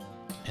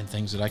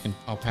things that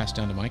I'll pass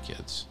down to my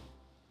kids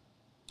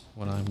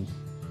when I'm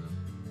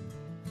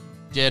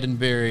dead and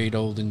buried,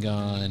 old and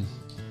gone.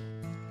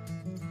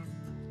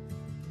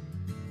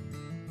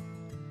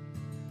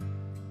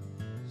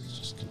 Let's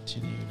just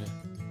continue to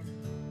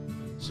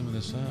put some of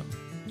this up.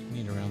 I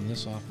need to round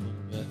this off a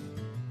little bit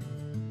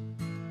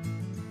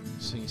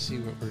so you see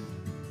what we're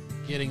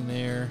getting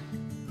there.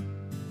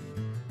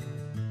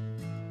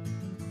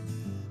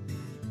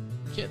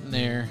 Getting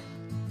there.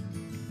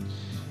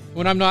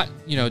 When I'm not,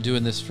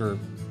 doing this for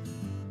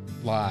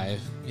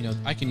live,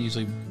 I can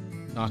usually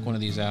knock one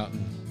of these out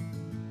in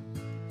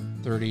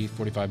 30,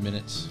 45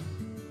 minutes.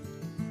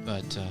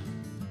 But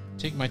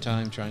take my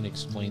time trying to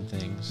explain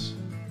things.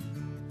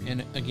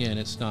 And again,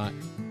 it's not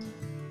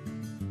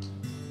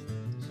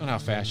how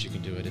fast you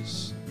can do it.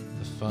 It's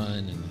the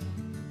fun and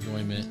the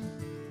enjoyment,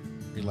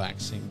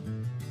 relaxing.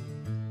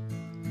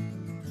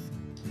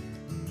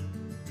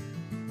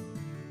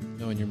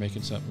 Knowing you're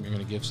making something you're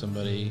going to give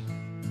somebody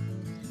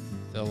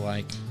they'll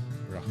like,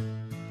 or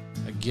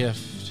a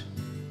gift.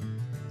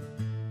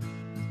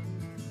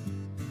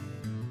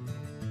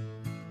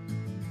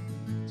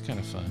 It's kind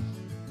of fun.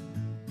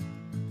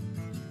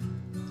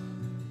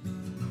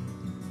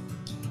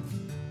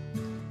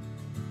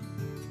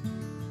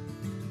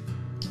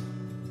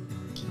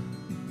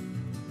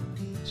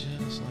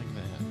 Just like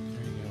that.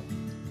 There you go.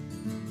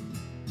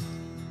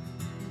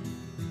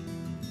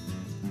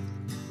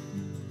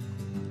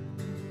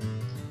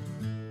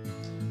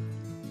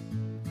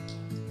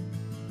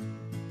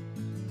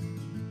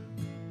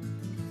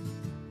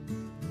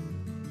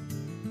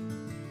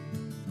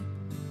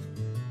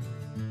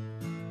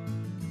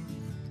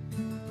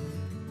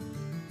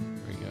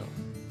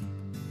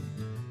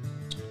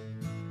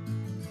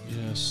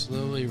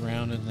 Slowly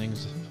rounding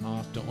things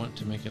off. Don't want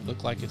to make it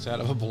look like it's out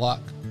of a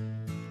block.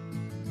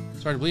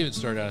 It's hard to believe it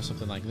started out of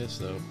something like this,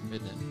 though,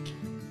 isn't it?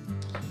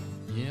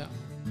 Yeah.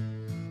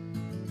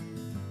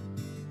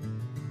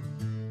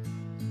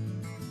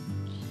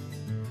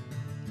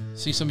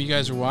 See, some of you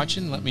guys are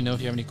watching. Let me know if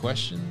you have any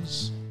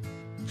questions.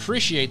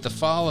 Appreciate the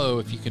follow.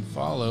 If you can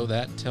follow,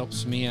 that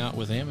helps me out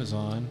with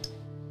Amazon.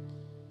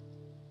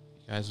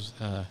 You guys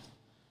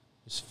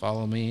just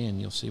follow me, and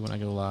you'll see when I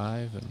go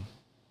live, and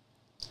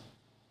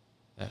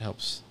that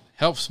helps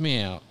me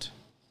out.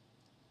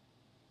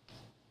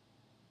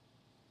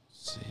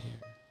 Let's see here.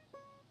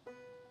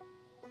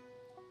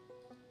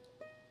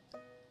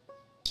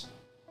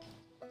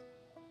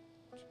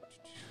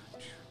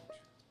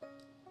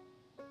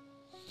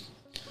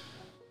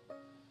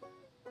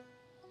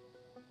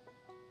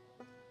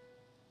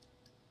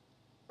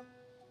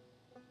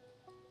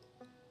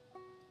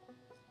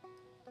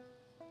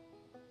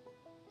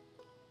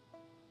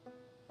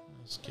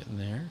 Let's get in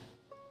there.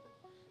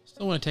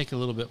 Still want to take a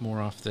little bit more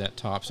off that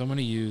top, so I'm going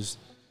to use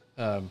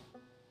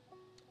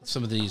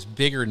some of these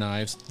bigger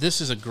knives.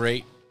 This is a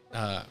great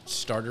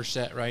starter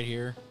set right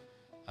here.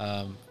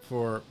 The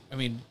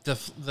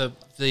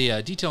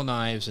detail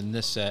knives in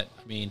this set.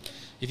 I mean,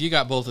 if you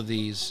got both of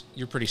these,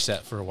 you're pretty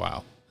set for a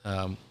while,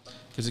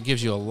 because it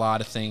gives you a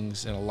lot of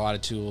things and a lot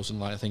of tools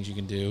and a lot of things you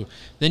can do.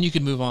 Then you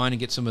can move on and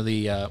get some of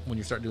the when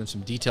you start doing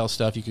some detail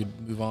stuff, you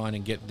could move on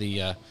and get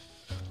the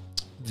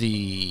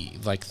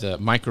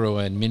micro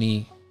and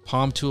mini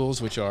palm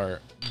tools, which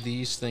are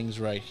these things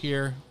right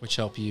here, which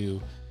help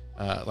you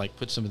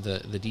put some of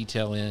the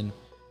detail in.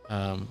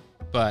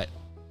 But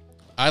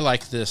I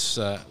like this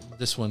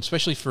one,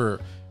 especially for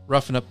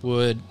roughing up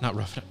wood,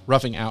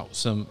 roughing out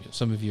some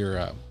of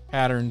your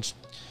patterns,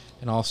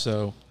 and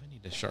also I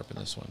need to sharpen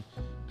this one,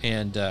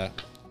 and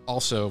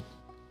also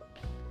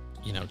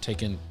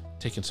taking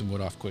some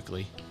wood off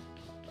quickly.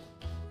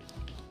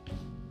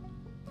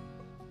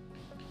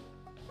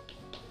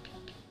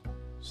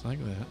 Just like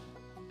that.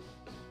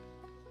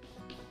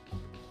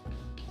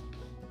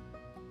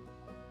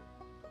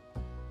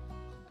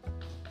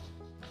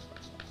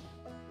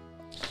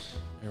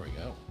 There we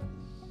go.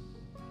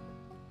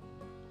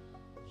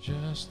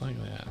 Just like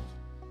that.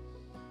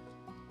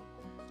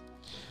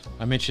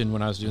 I mentioned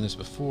when I was doing this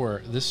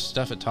before, this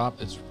stuff at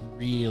top is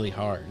really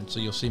hard. And so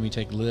you'll see me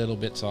take little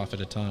bits off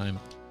at a time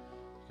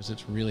because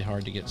it's really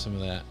hard to get some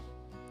of that.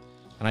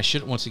 And I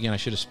should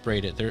have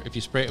sprayed it. If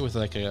you spray it with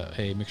like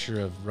a mixture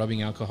of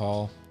rubbing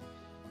alcohol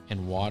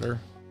and water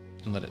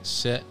and let it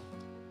sit,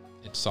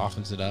 it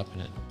softens it up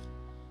and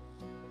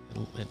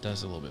it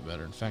does a little bit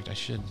better. In fact, I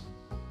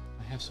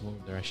have some over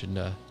there. I should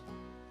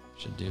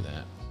do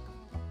that.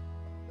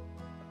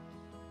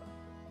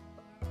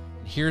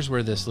 Here's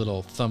where this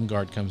little thumb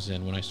guard comes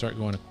in. When I start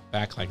going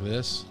back like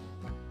this,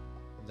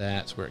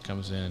 that's where it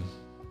comes in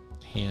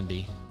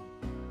handy.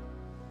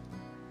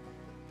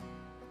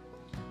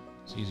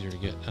 It's easier to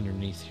get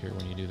underneath here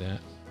when you do that.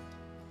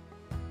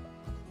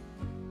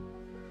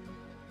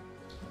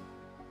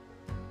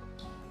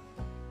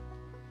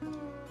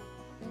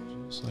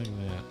 Just like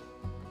that.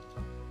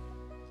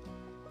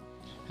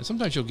 And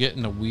sometimes you'll get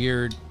in a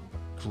weird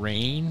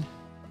grain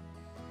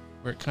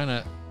where it's kind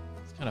of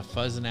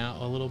fuzzing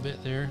out a little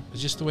bit there.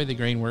 It's just the way the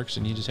grain works,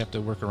 and you just have to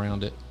work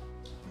around it.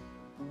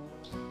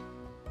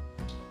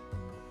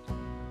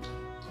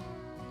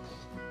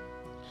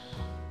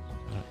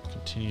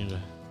 Continue to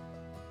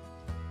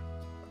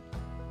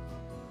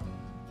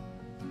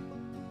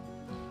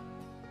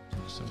take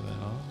some of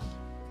that off.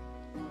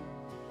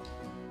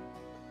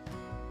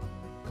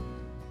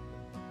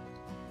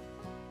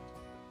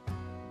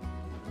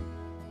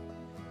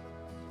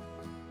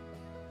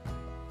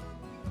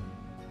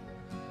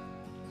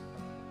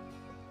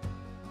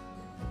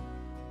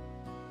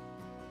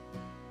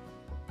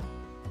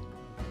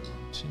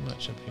 Too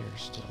much up here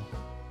still.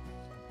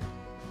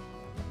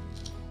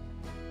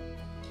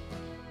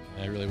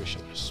 I really wish I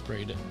would have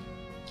sprayed it.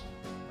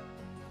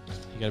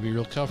 You gotta be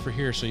real careful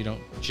here so you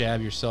don't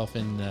jab yourself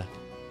in the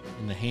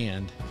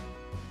hand.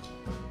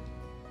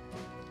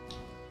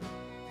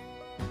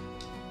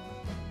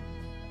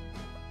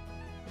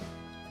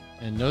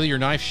 And know that your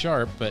knife's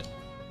sharp, but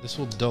this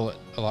will dull it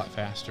a lot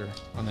faster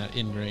on that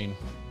end grain.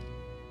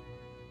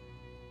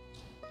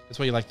 That's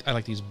why I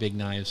like these big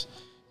knives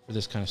for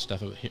this kind of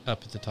stuff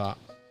up at the top.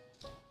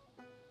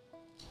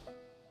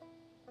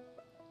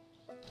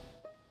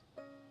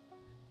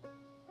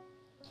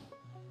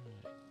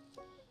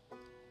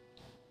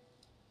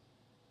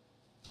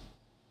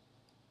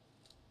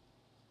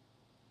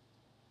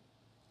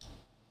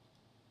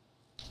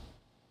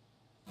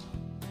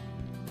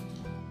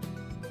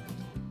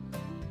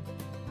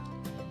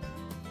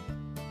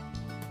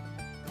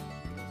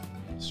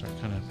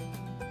 Start kind of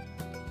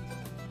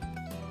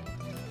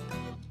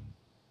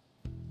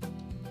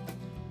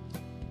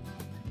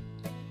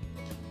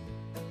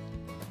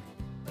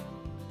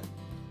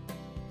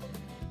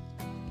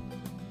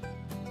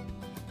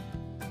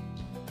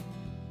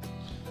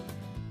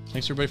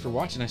thanks everybody for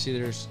watching. I see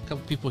there's a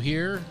couple people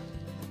here.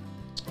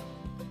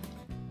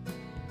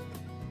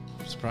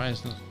 I'm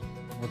surprised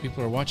more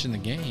people are watching the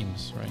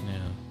games right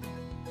now.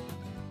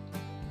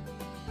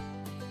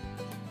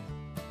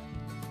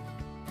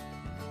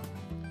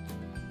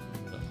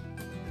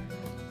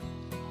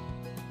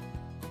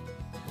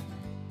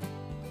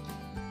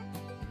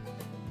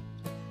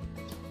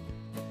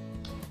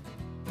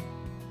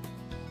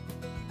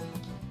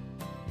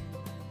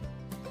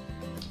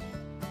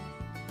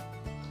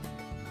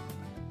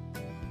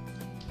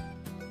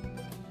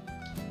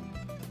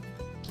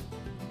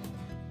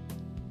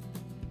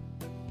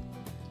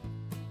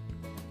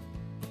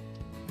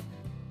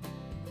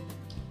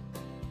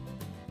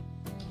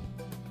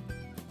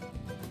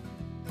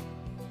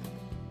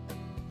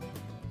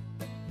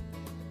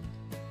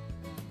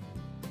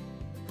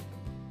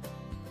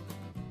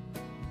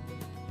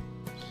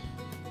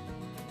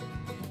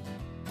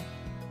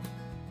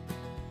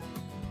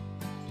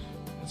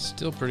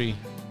 Still pretty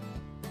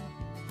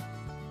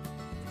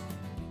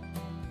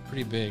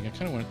big. I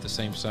kind of want it the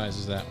same size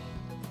as that.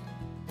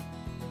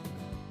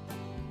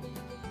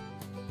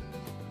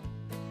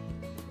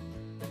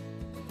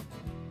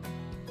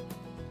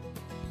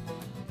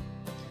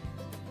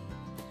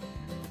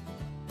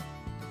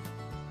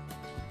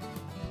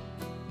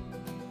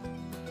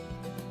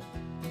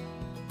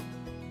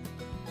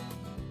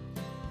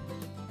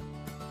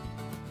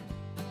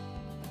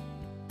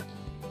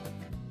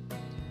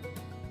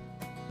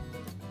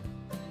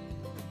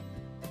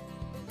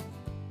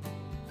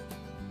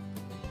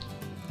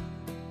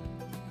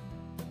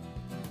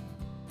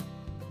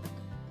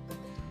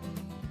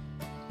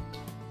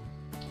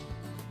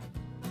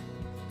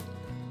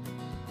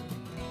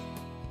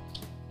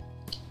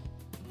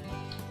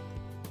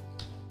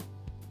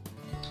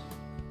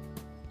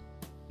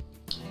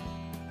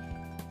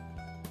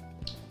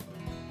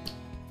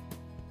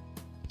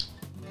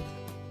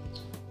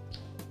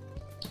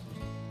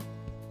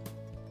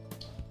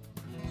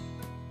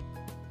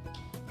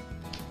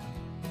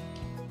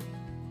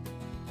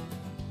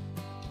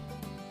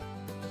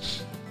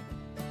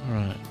 All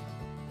right.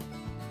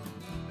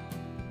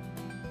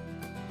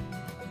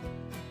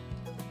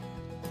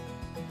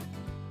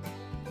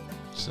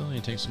 Still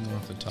need to take some more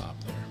off the top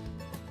there.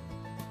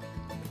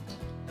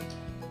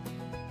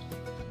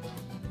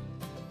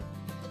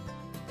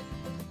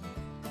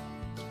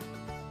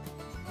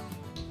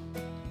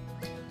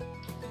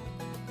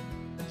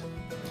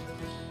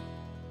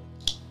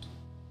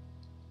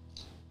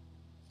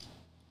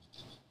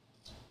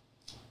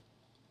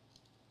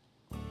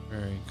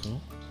 Very cool.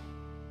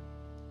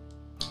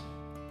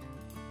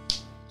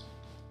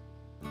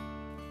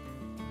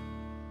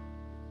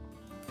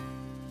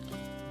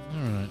 All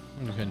right, I'm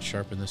gonna go ahead and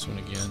sharpen this one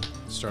again.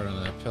 Start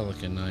on the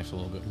Pelican knife a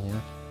little bit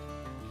more.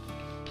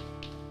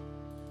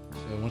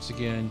 So once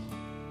again,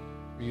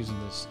 we're using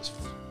this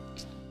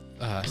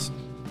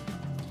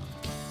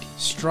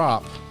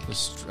strop.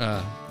 This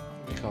what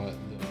do you call it?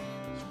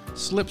 The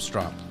slip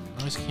strop. I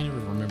always can't ever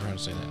remember how to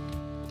say that.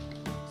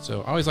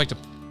 So I always like to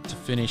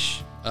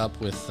finish up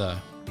with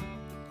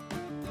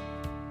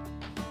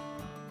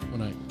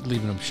when I'm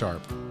leaving them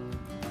sharp.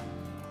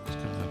 Just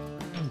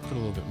kind of put a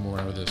little bit more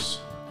of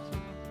this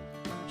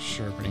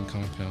sharpening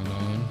compound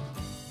on.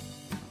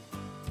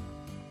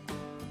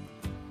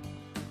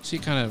 See,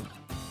 it kind of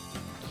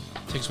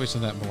takes away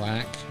some of that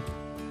black.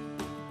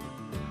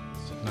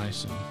 It's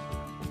nice and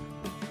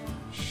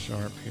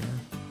sharp here.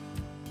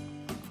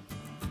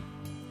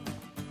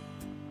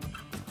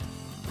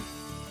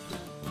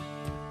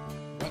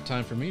 About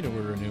time for me to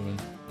order a new one.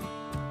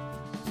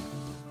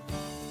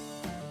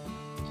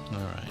 All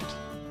right.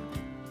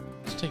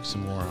 Let's take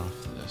some more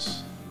off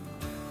this.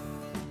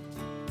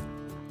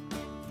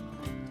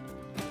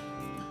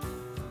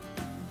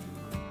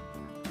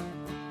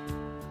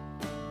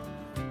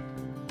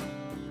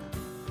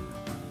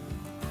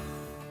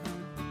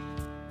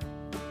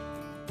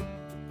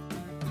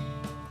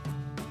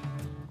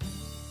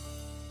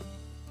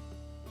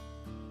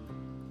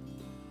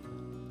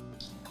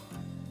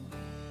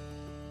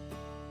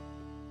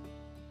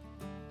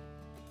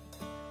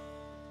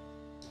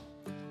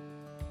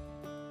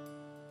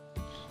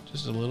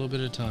 Just a little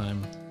bit of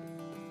time.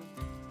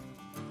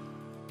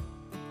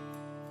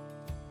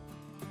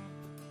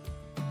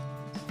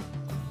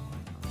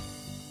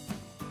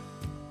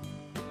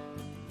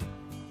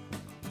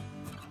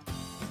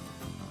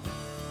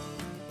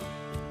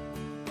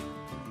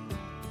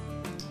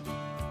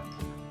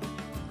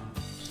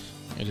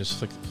 I just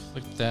flick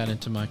that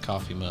into my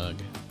coffee mug.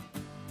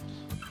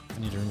 I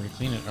need to remember to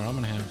clean it, or I'm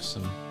gonna have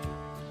some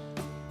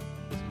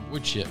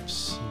wood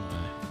chips in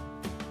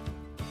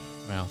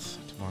my mouth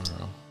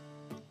tomorrow.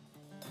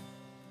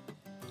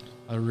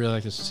 I really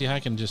like this. See how I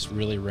can just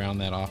really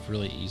round that off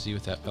really easy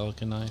with that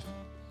Pelican knife?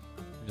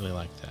 Really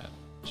like that.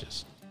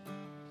 Just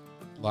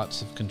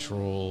lots of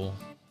control.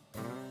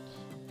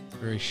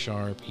 Very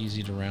sharp,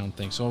 easy to round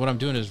things. So what I'm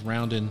doing is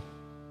rounding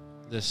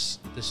this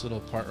little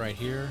part right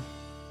here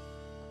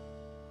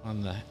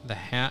on the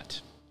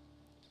hat,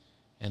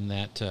 and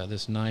that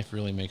this knife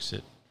really makes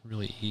it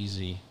really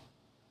easy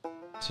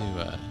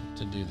to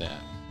do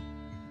that.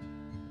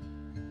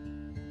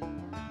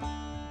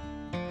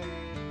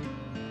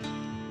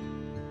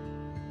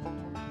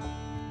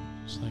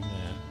 Just like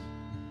that.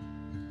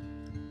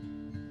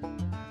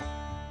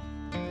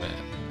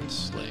 That's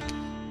slick.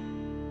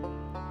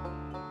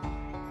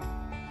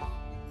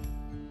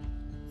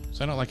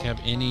 So I don't like to have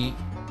any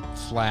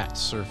flat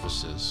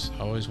surfaces.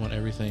 I always want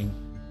everything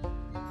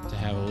to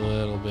have a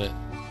little bit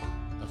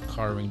of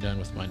carving done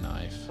with my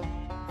knife.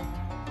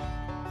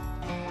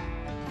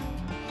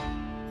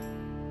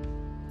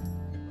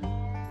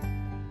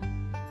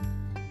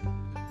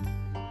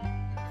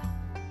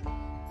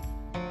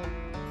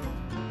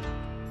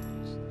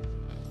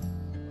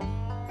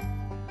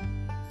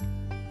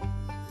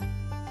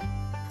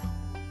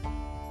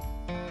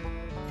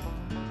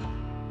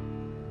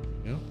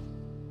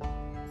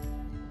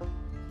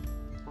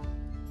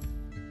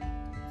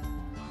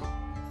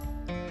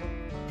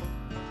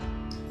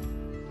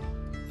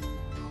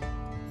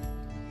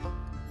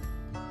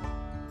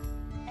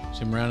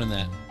 So I'm rounding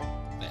that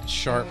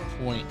sharp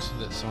point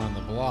that's on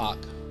the block.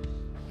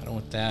 I don't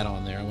want that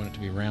on there. I want it to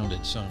be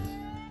rounded. So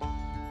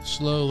I'm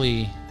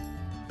slowly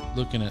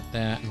looking at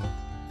that and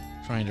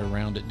trying to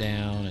round it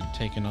down and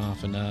taking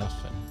off enough.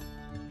 And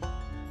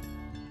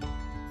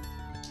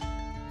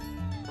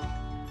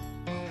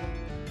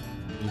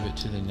move it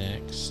to the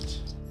next.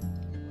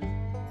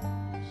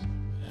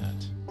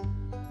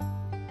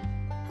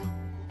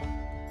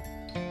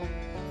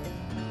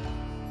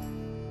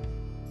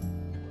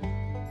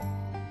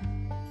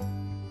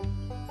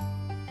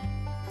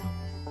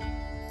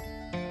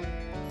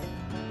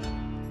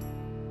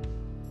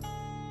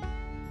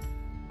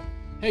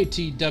 Hey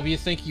TW,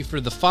 thank you for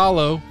the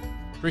follow.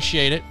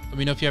 Appreciate it. Let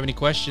me know if you have any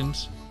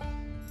questions.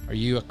 Are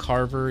you a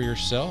carver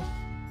yourself?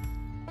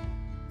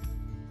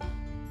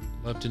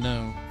 Love to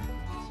know.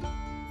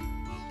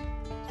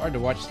 It's hard to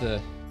watch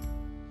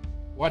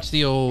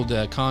the old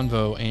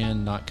convo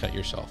and not cut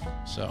yourself.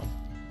 So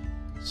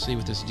let's see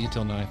with this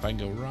detail knife, I can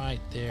go right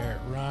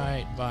there,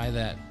 right by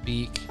that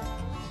beak.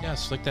 See how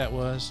slick that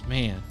was?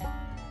 Man,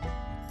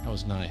 that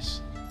was nice.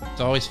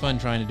 It's always fun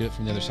trying to do it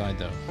from the other side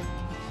though.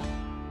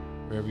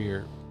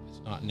 Wherever it's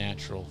not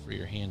natural for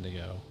your hand to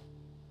go.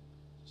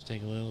 Just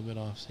take a little bit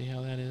off. See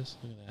how that is?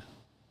 Look at that.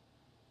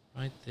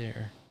 Right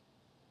there.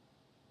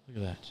 Look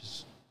at that.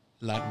 Just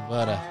like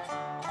butter.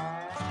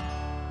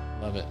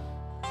 Love it.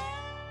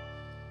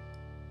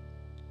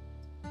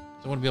 So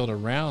I want to be able to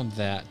round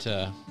that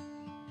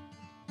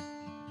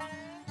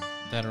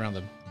around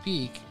the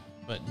beak,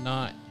 but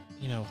not,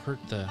 hurt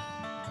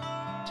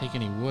take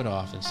any wood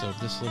off. And so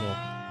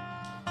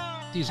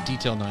these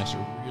detail knives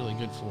are really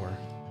good for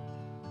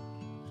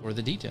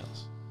the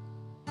details.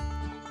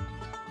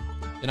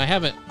 And I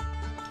haven't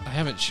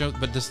shown,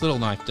 but this little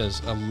knife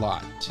does a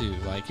lot too.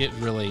 Like it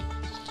really,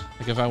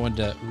 like if I wanted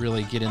to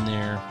really get in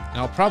there, and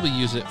I'll probably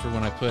use it for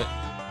when I put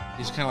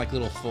these kind of like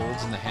little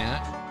folds in the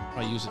hat.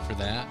 I'll use it for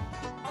that.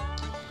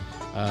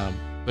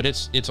 But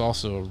it's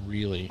also a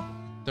really,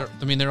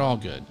 they're all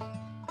good.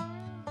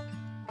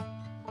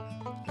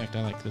 In fact,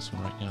 I like this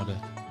one right now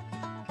to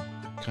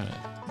kind of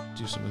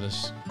do some of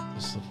this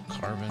little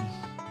carving.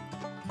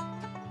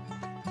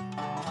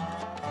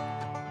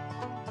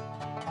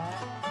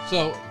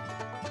 So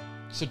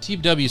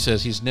TW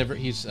says he's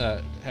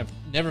have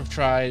never have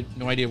tried,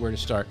 no idea where to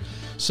start.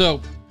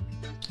 So,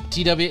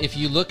 TW, if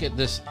you look at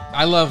this,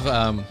 I love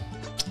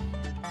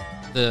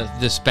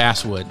this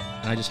basswood,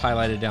 and I just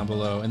highlighted down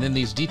below. And then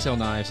these detail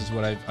knives is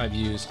what I've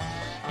used.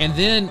 And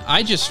then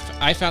I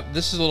found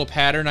this is a little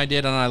pattern I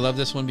did, and I love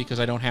this one because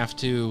I don't have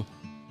to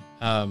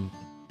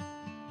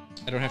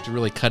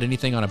really cut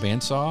anything on a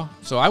bandsaw.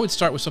 So I would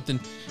start with something,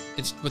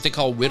 it's what they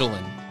call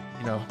whittling.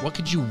 You know, what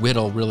could you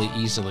whittle really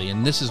easily?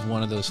 And this is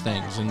one of those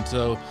things. And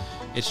so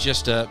it's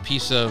just a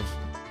piece of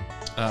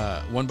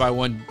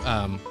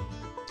 1x1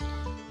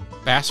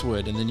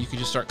 basswood, and then you can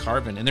just start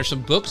carving. And there's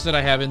some books that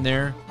I have in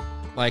there,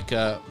 like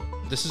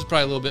this is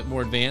probably a little bit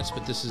more advanced,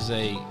 but this is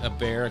a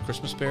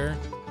Christmas bear.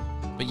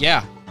 But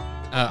yeah,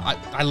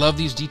 I love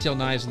these detail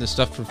knives and this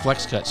stuff for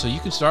Flexcut. So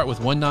you can start with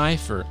one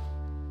knife or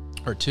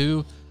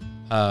two.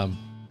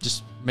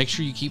 Just make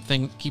sure you keep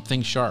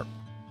things sharp.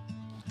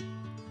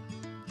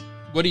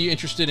 What are you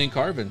interested in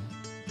carving,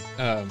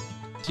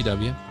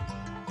 TW?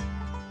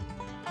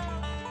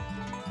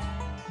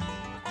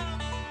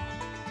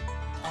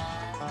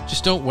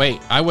 Just don't wait.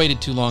 I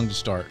waited too long to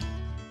start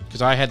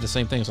because I had the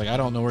same thing. It's like, I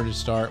don't know where to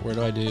start. What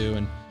do I do?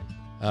 And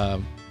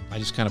I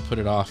just kind of put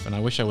it off. And I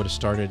wish I would have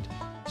started.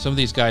 Some of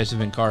these guys have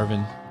been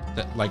carving,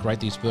 that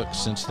write these books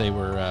since they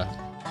were,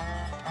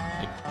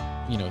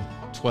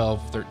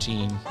 12,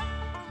 13.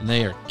 And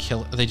they are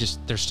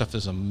their stuff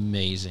is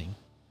amazing.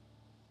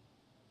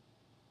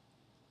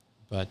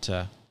 But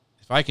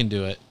if I can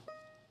do it,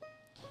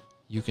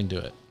 you can do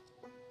it.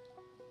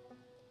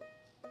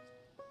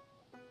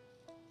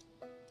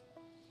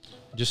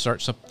 Just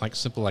start something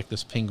simple like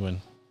this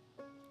penguin.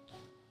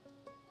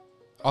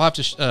 I'll have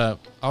to.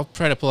 I'll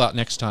try to pull out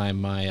next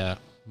time my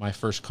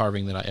first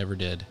carving that I ever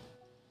did.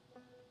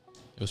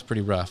 It was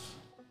pretty rough,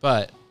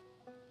 but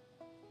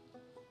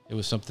it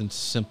was something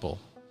simple.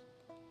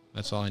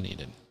 That's all I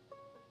needed.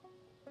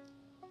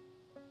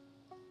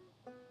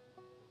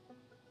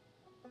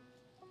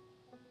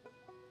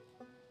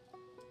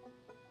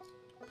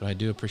 But I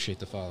do appreciate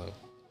the follow.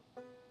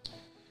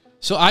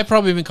 So I've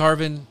probably been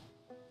carving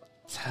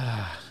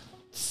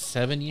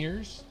 7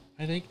 years,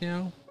 I think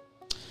now.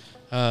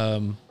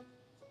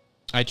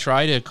 I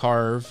try to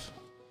carve,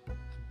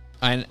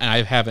 and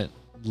I haven't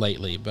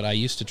lately, but I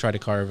used to try to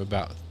carve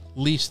about at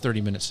least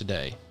 30 minutes a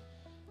day.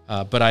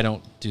 But I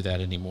don't do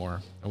that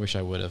anymore. I wish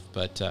I would have,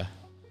 but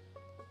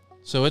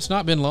so it's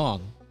not been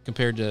long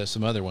compared to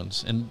some other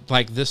ones. And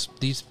like this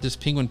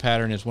penguin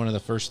pattern is one of the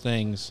first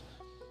things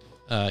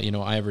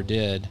I ever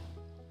did,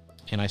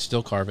 and I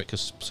still carve it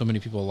because so many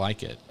people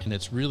like it, and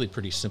it's really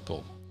pretty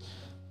simple.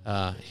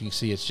 You can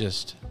see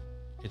it's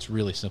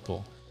really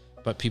simple,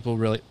 but people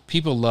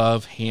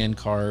love hand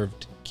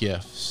carved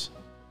gifts,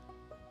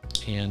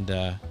 and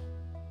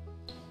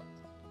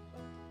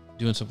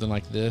doing something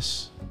like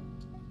this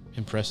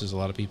impresses a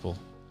lot of people.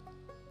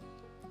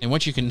 And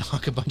once you can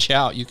knock a bunch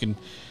out, you can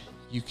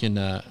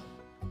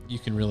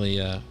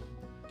really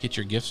get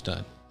your gifts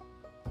done.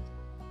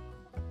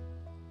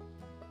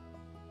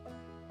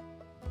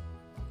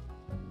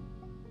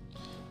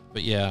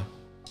 But yeah,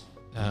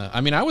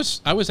 I mean, I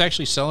was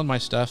actually selling my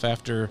stuff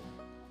after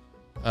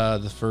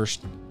the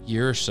first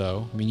year or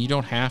so. I mean, you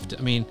don't have to.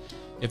 I mean,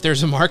 if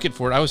there's a market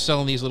for it, I was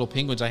selling these little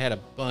penguins. I had a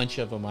bunch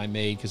of them I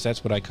made because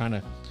that's what I kind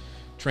of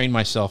trained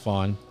myself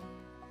on.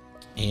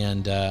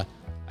 And I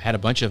had a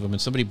bunch of them,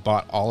 and somebody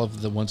bought all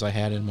of the ones I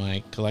had in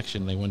my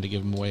collection. They wanted to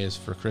give them away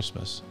for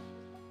Christmas.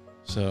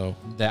 So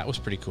that was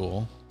pretty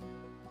cool.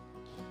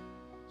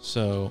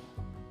 So,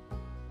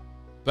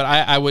 but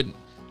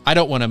I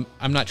don't want to.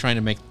 I'm not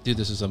trying to do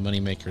this as a money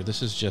maker.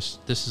 This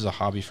is a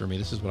hobby for me.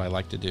 This is what I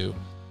like to do.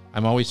 I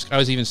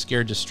was even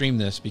scared to stream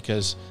this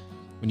because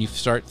when you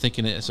start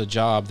thinking it's a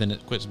job, then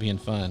it quits being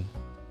fun.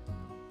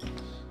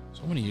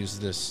 So I'm going to use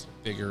this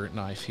bigger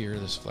knife here,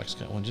 this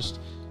Flexcut one, just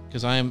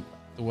because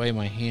the way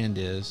my hand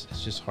is,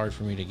 it's just hard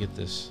for me to get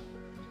this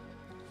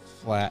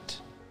flat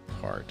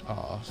part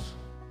off.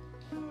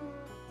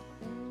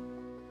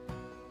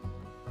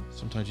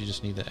 Sometimes you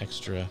just need the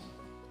extra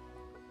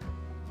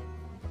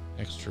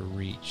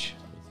reach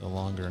with the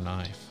longer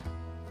knife.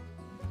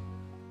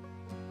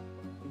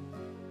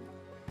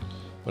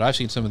 But I've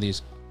seen some of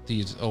these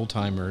old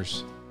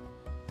timers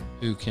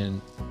who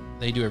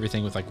they do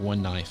everything with like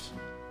one knife,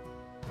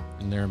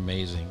 and they're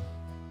amazing.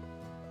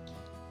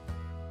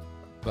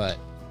 But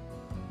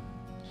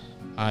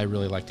I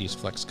really like these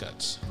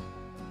Flexcuts.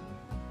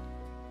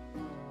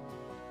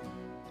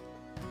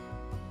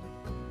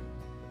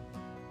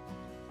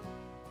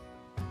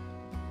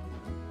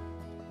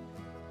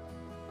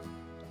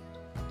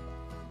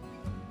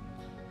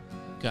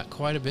 Got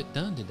quite a bit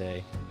done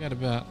today. We got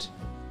about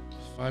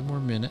 5 more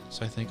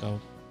minutes. I think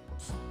I'll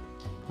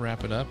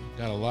wrap it up.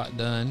 Got a lot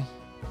done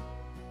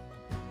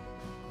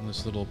on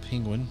this little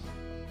penguin.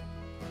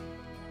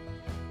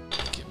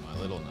 Get my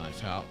little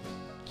knife out.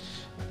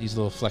 These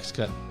little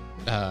Flexcut,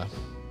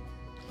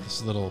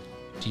 this little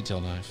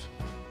detail knife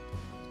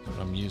that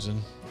I'm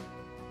using.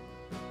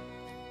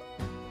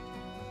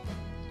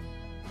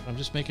 I'm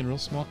just making real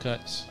small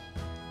cuts.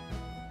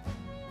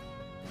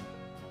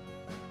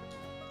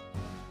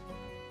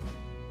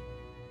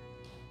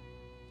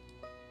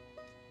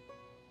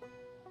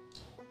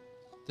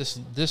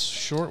 this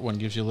short one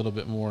gives you a little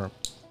bit more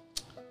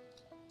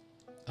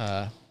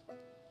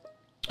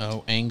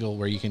angle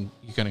where you can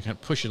kind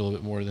of push it a little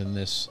bit more than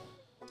this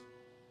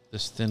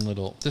thin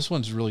little. This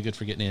one's really good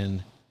for getting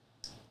in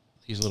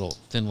these little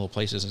thin little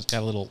places. It's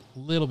got a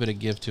little bit of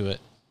give to it.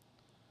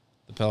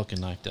 The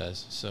Pelican knife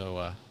does.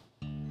 So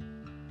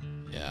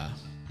yeah.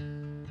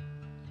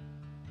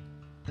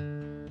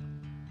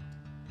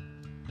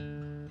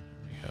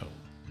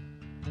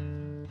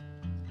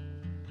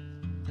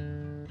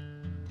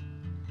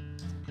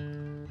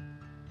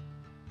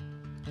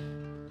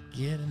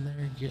 Get in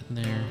there, get in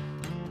there.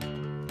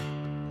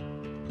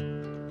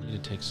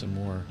 Need to take some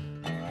more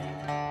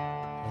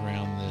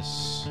around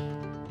this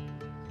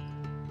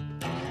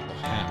little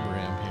hat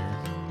brim here.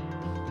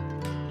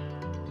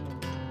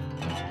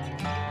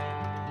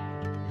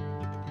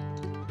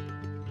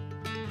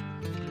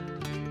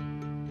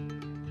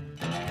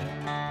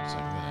 Just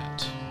like that.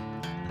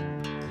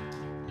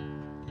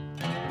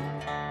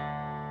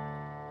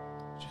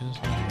 Just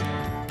like that.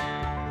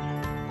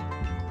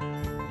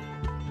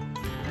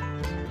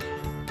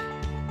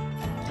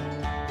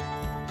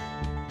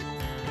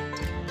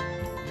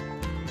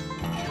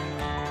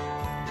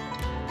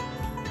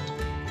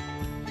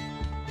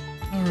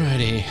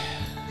 Alrighty.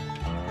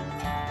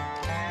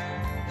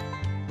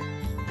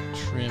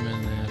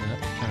 Trimming that up,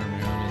 kind of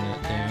rounding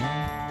that down.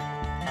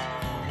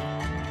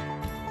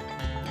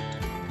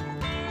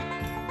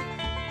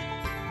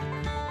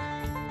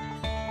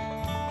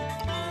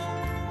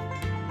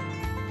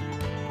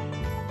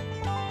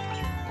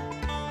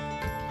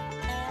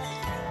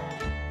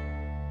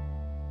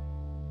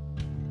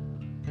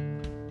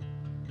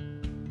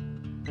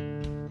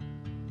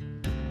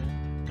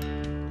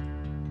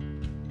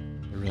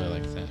 I really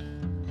like that.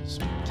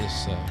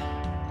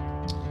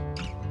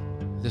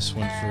 This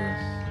one for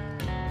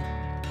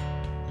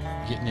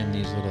getting in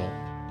these little,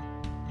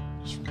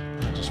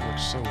 it just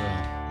works so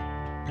well.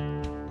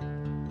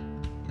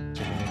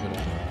 Take a little bit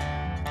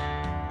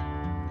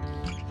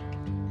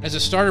of, as a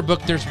starter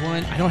book, there's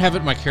one, I don't have it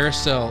in my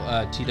carousel,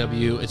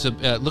 TW. It's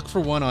a, look for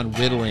one on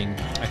whittling.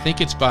 I think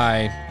it's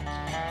by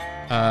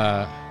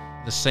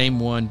the same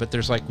one, but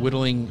there's like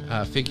whittling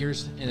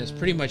figures, and it's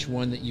pretty much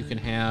one that you can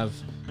have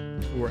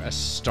for a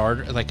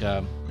starter, like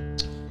a,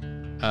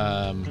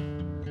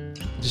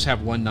 just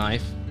have one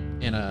knife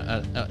and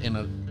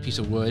a piece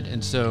of wood.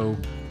 And so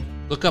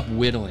look up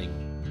whittling,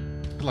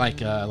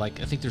 like I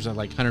think there's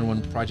like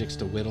 101 projects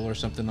to whittle or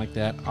something like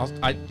that.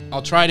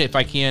 I'll try to, if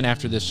I can,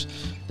 after this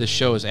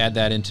show, is add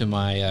that into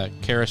my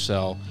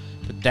carousel.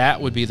 But that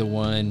would be the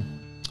one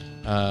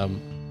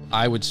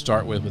I would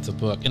start with the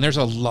book. And there's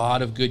a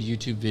lot of good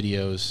YouTube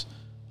videos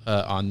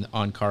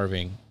on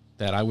carving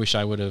that I wish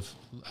I would have.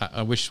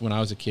 I wish when I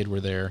was a kid were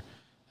there.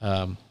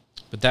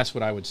 But that's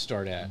what I would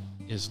start at,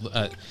 is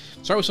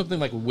start with something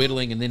like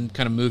whittling and then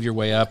kind of move your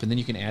way up, and then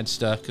you can add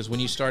stuff. Because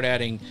when you start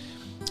adding,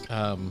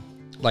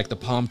 like the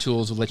palm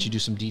tools will let you do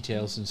some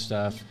details and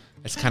stuff.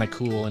 It's kind of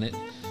cool, and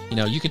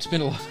you can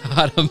spend a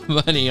lot of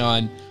money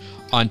on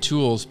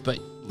tools, but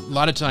a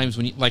lot of times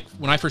when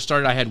I first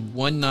started, I had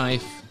one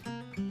knife,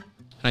 and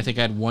I think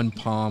I had one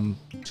palm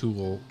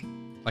tool,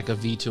 like a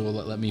V tool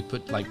that let me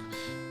put like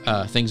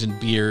things in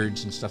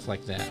beards and stuff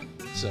like that.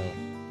 So.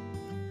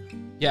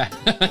 Yeah,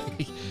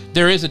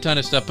 there is a ton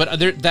of stuff, but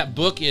that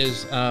book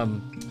is,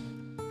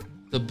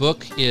 the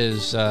book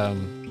is,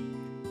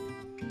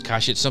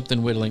 gosh, it's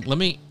something whittling. Let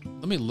me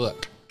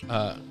look.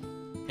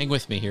 Hang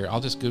with me here.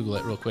 I'll just Google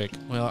it real quick.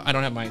 Well, I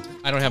don't have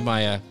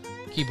my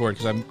keyboard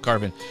because I'm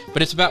carving,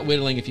 but it's about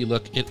whittling. If you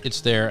look,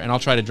 it's there, and I'll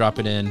try to drop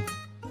it in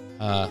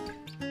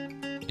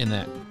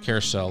that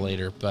carousel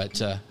later.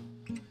 But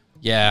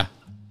yeah,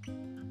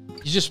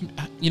 you just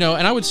and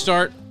I would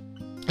start.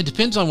 It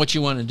depends on what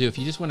you want to do. If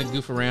you just want to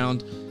goof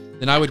around,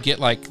 then I would get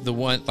like the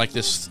one, like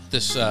this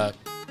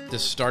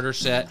starter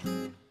set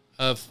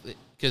of,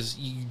 because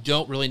you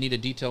don't really need a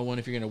detail one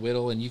if you're going to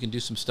whittle, and you can do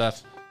some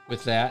stuff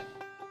with that.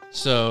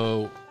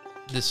 So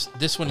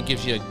this one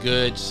gives you a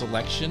good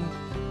selection,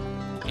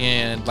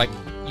 and like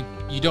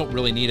you don't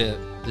really need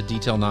the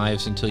detail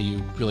knives until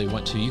you really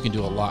want to. You can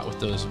do a lot with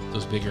those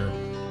bigger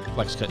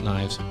Flexcut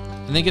knives,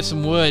 and then get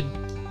some wood.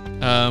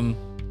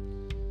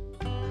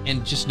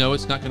 And just know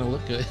it's not going to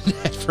look good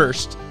at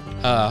first.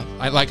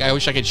 I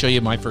wish I could show you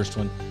my first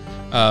one.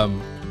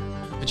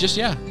 But just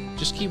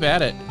keep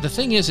at it. The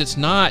thing is, it's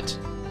not,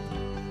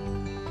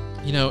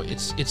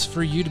 it's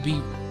for you to be,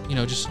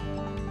 just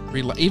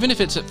even if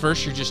it's at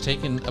first you're just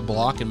taking a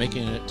block and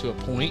making it to a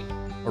point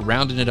or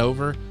rounding it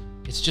over.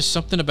 It's just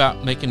something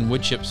about making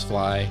wood chips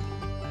fly.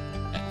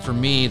 For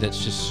me,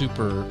 that's just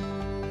super,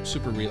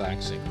 super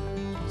relaxing.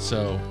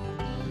 So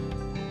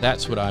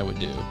that's what I would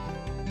do.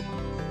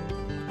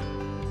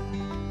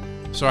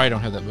 Sorry I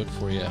don't have that book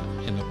for you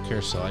in the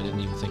carousel. I didn't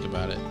even think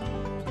about it.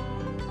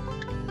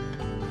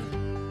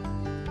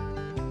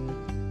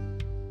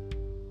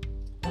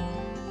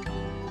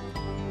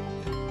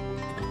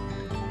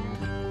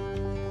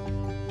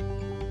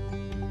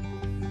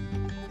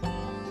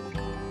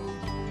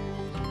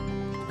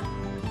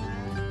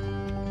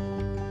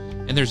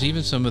 And there's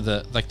even some of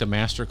the, like the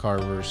master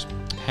carvers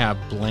have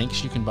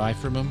blanks you can buy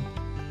from them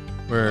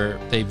where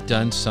they've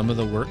done some of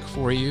the work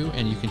for you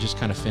and you can just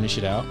kind of finish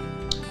it out.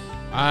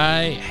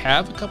 I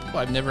have a couple.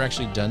 I've never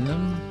actually done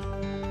them.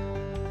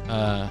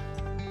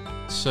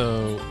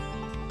 So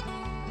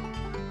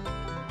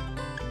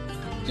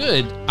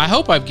good. I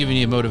hope I've given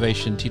you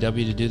motivation, TW,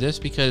 to do this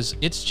because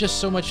it's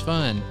just so much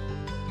fun.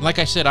 Like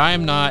I said,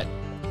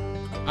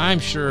 I'm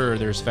sure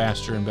there's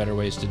faster and better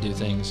ways to do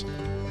things,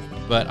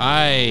 but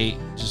I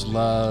just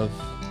love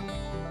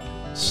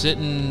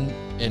sitting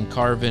and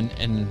carving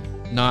and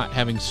not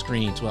having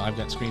screens. Well, I've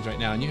got screens right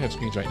now and you have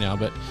screens right now,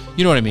 but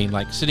you know what I mean?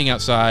 Like sitting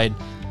outside,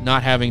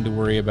 not having to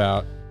worry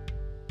about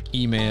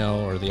email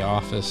or the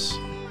office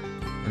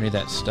or any of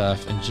that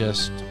stuff, and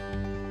just,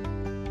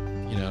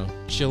 you know,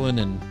 chilling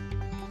and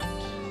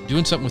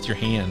doing something with your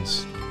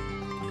hands.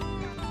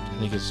 I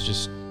think it's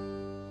just,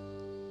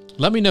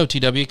 let me know,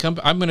 TW.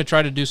 I'm going to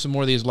try to do some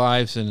more of these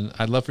lives, and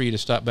I'd love for you to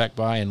stop back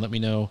by and let me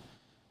know,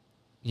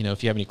 you know,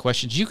 if you have any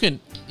questions. You can,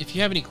 if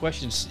you have any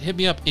questions, hit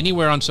me up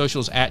anywhere on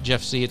socials at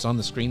Jeff C. It's on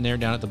the screen there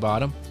down at the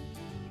bottom.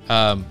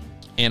 And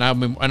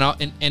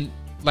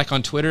like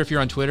on Twitter, if you're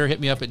on Twitter,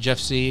 hit me up at Jeff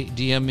C.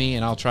 DM me,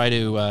 and I'll try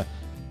to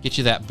get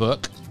you that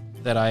book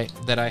that I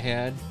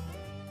had.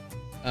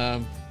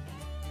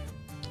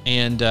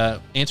 And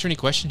answer any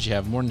questions you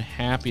have. I'm more than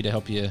happy to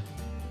help you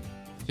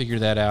figure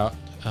that out.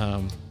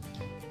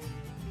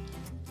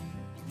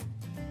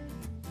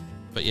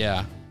 But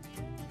yeah,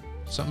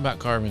 something about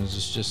carving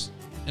is just,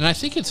 and I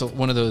think it's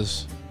one of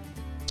those,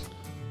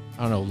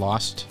 I don't know,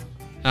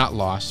 not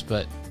lost,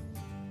 but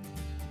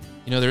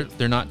you know,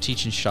 they're not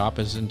teaching shop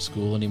as in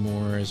school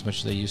anymore as much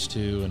as they used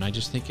to, and I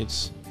just think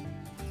it's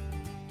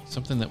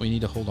something that we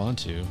need to hold on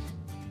to.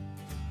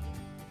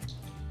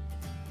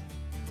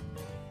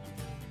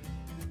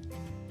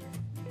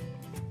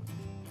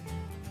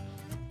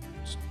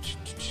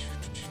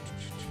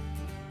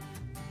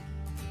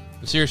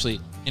 But seriously,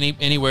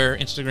 anywhere,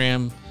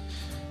 Instagram,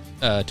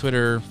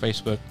 Twitter,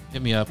 Facebook,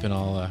 hit me up and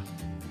I'll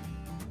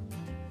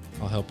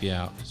help you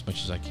out as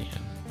much as I can.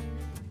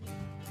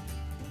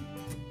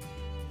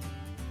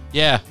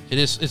 Yeah, it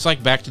is. It's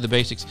like back to the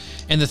basics.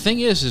 And the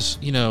thing is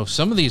you know,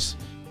 some of these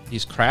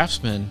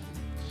craftsmen,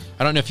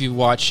 I don't know if you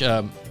watch,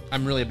 I'm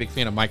really a big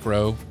fan of Mike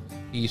Rowe.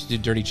 He used to do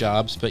Dirty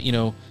Jobs, but you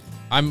know,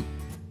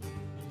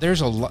 there's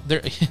a lot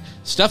there.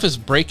 Stuff is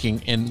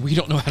breaking and we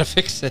don't know how to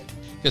fix it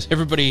because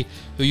everybody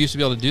who used to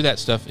be able to do that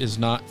stuff is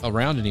not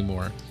around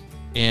anymore.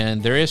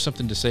 And there is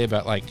something to say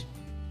about like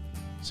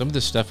some of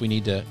this stuff we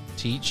need to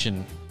teach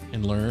and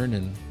learn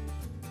and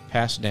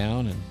pass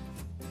down, and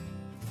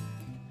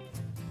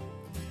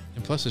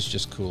plus it's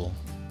just cool.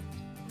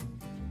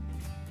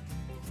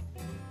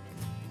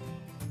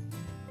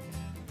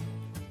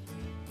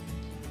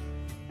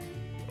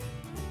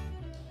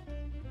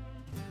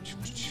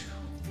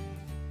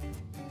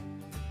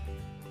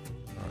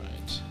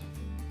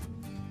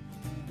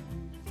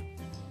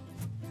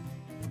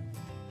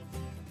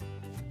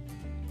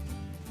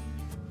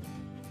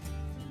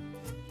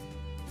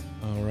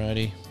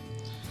 Alrighty.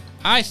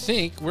 I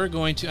think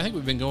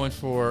we've been going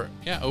for,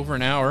 over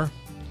an hour.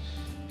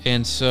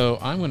 And so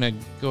I'm going to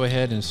go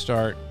ahead and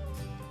start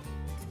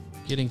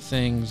getting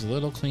things a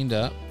little cleaned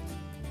up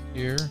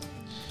here.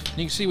 And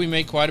you can see we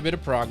made quite a bit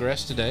of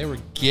progress today. We're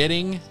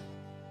getting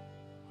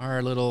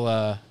our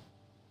little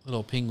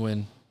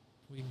penguin.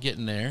 We're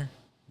getting there.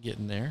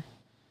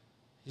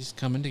 He's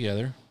coming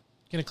together.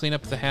 Going to clean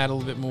up the hat a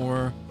little bit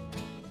more.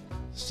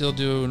 Still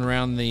doing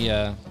around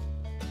the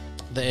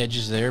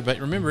edges there, but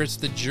remember, it's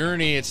the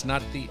journey. It's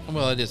not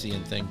well, it is the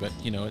end thing, but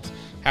you know, it's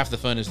half the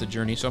fun is the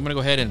journey. So I'm gonna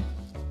go ahead and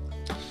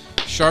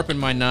sharpen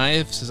my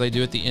knives as I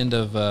do at the end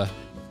of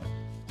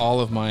all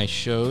of my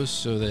shows,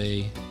 so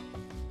they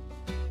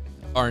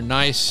are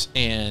nice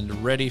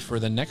and ready for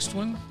the next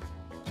one.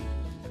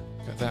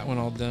 Got that one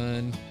all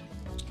done.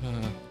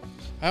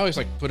 I always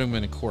like to put them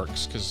in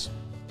corks because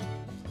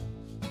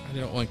I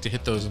don't like to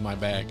hit those in my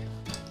bag.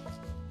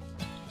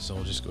 So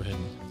we'll just go ahead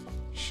and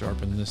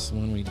sharpen this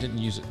one. We didn't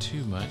use it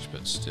too much,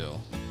 but still.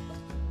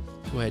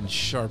 Go ahead and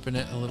sharpen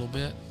it a little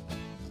bit.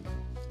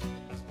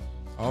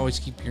 Always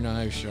keep your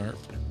knives sharp.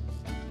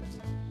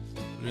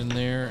 Put it in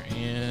there,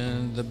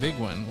 and the big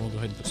one, we'll go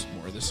ahead and put some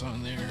more of this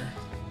on there.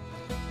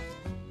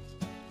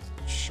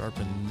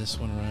 Sharpen this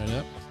one right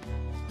up.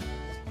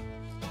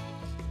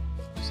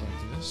 Just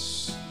like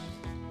this.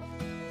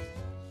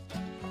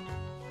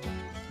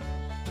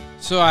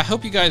 So I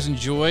hope you guys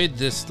enjoyed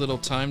this little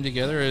time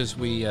together as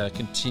we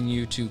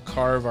continue to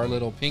carve our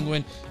little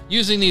penguin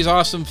using these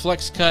awesome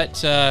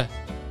Flexcut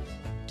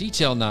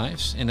detail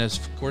knives. And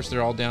of course,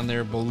 they're all down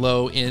there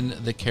below in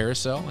the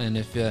carousel. And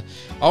if you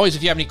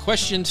have any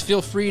questions,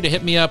 feel free to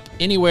hit me up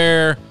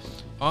anywhere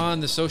on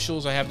the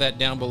socials. I have that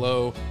down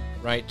below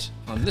right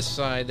on this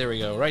side. There we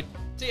go. Right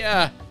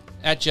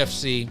at Jeff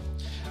C.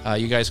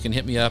 You guys can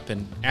hit me up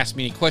and ask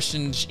me any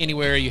questions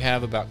anywhere you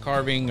have about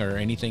carving or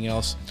anything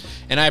else.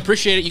 And I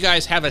appreciate it. You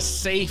guys have a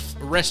safe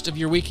rest of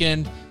your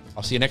weekend.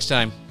 I'll see you next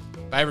time.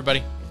 Bye,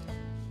 everybody.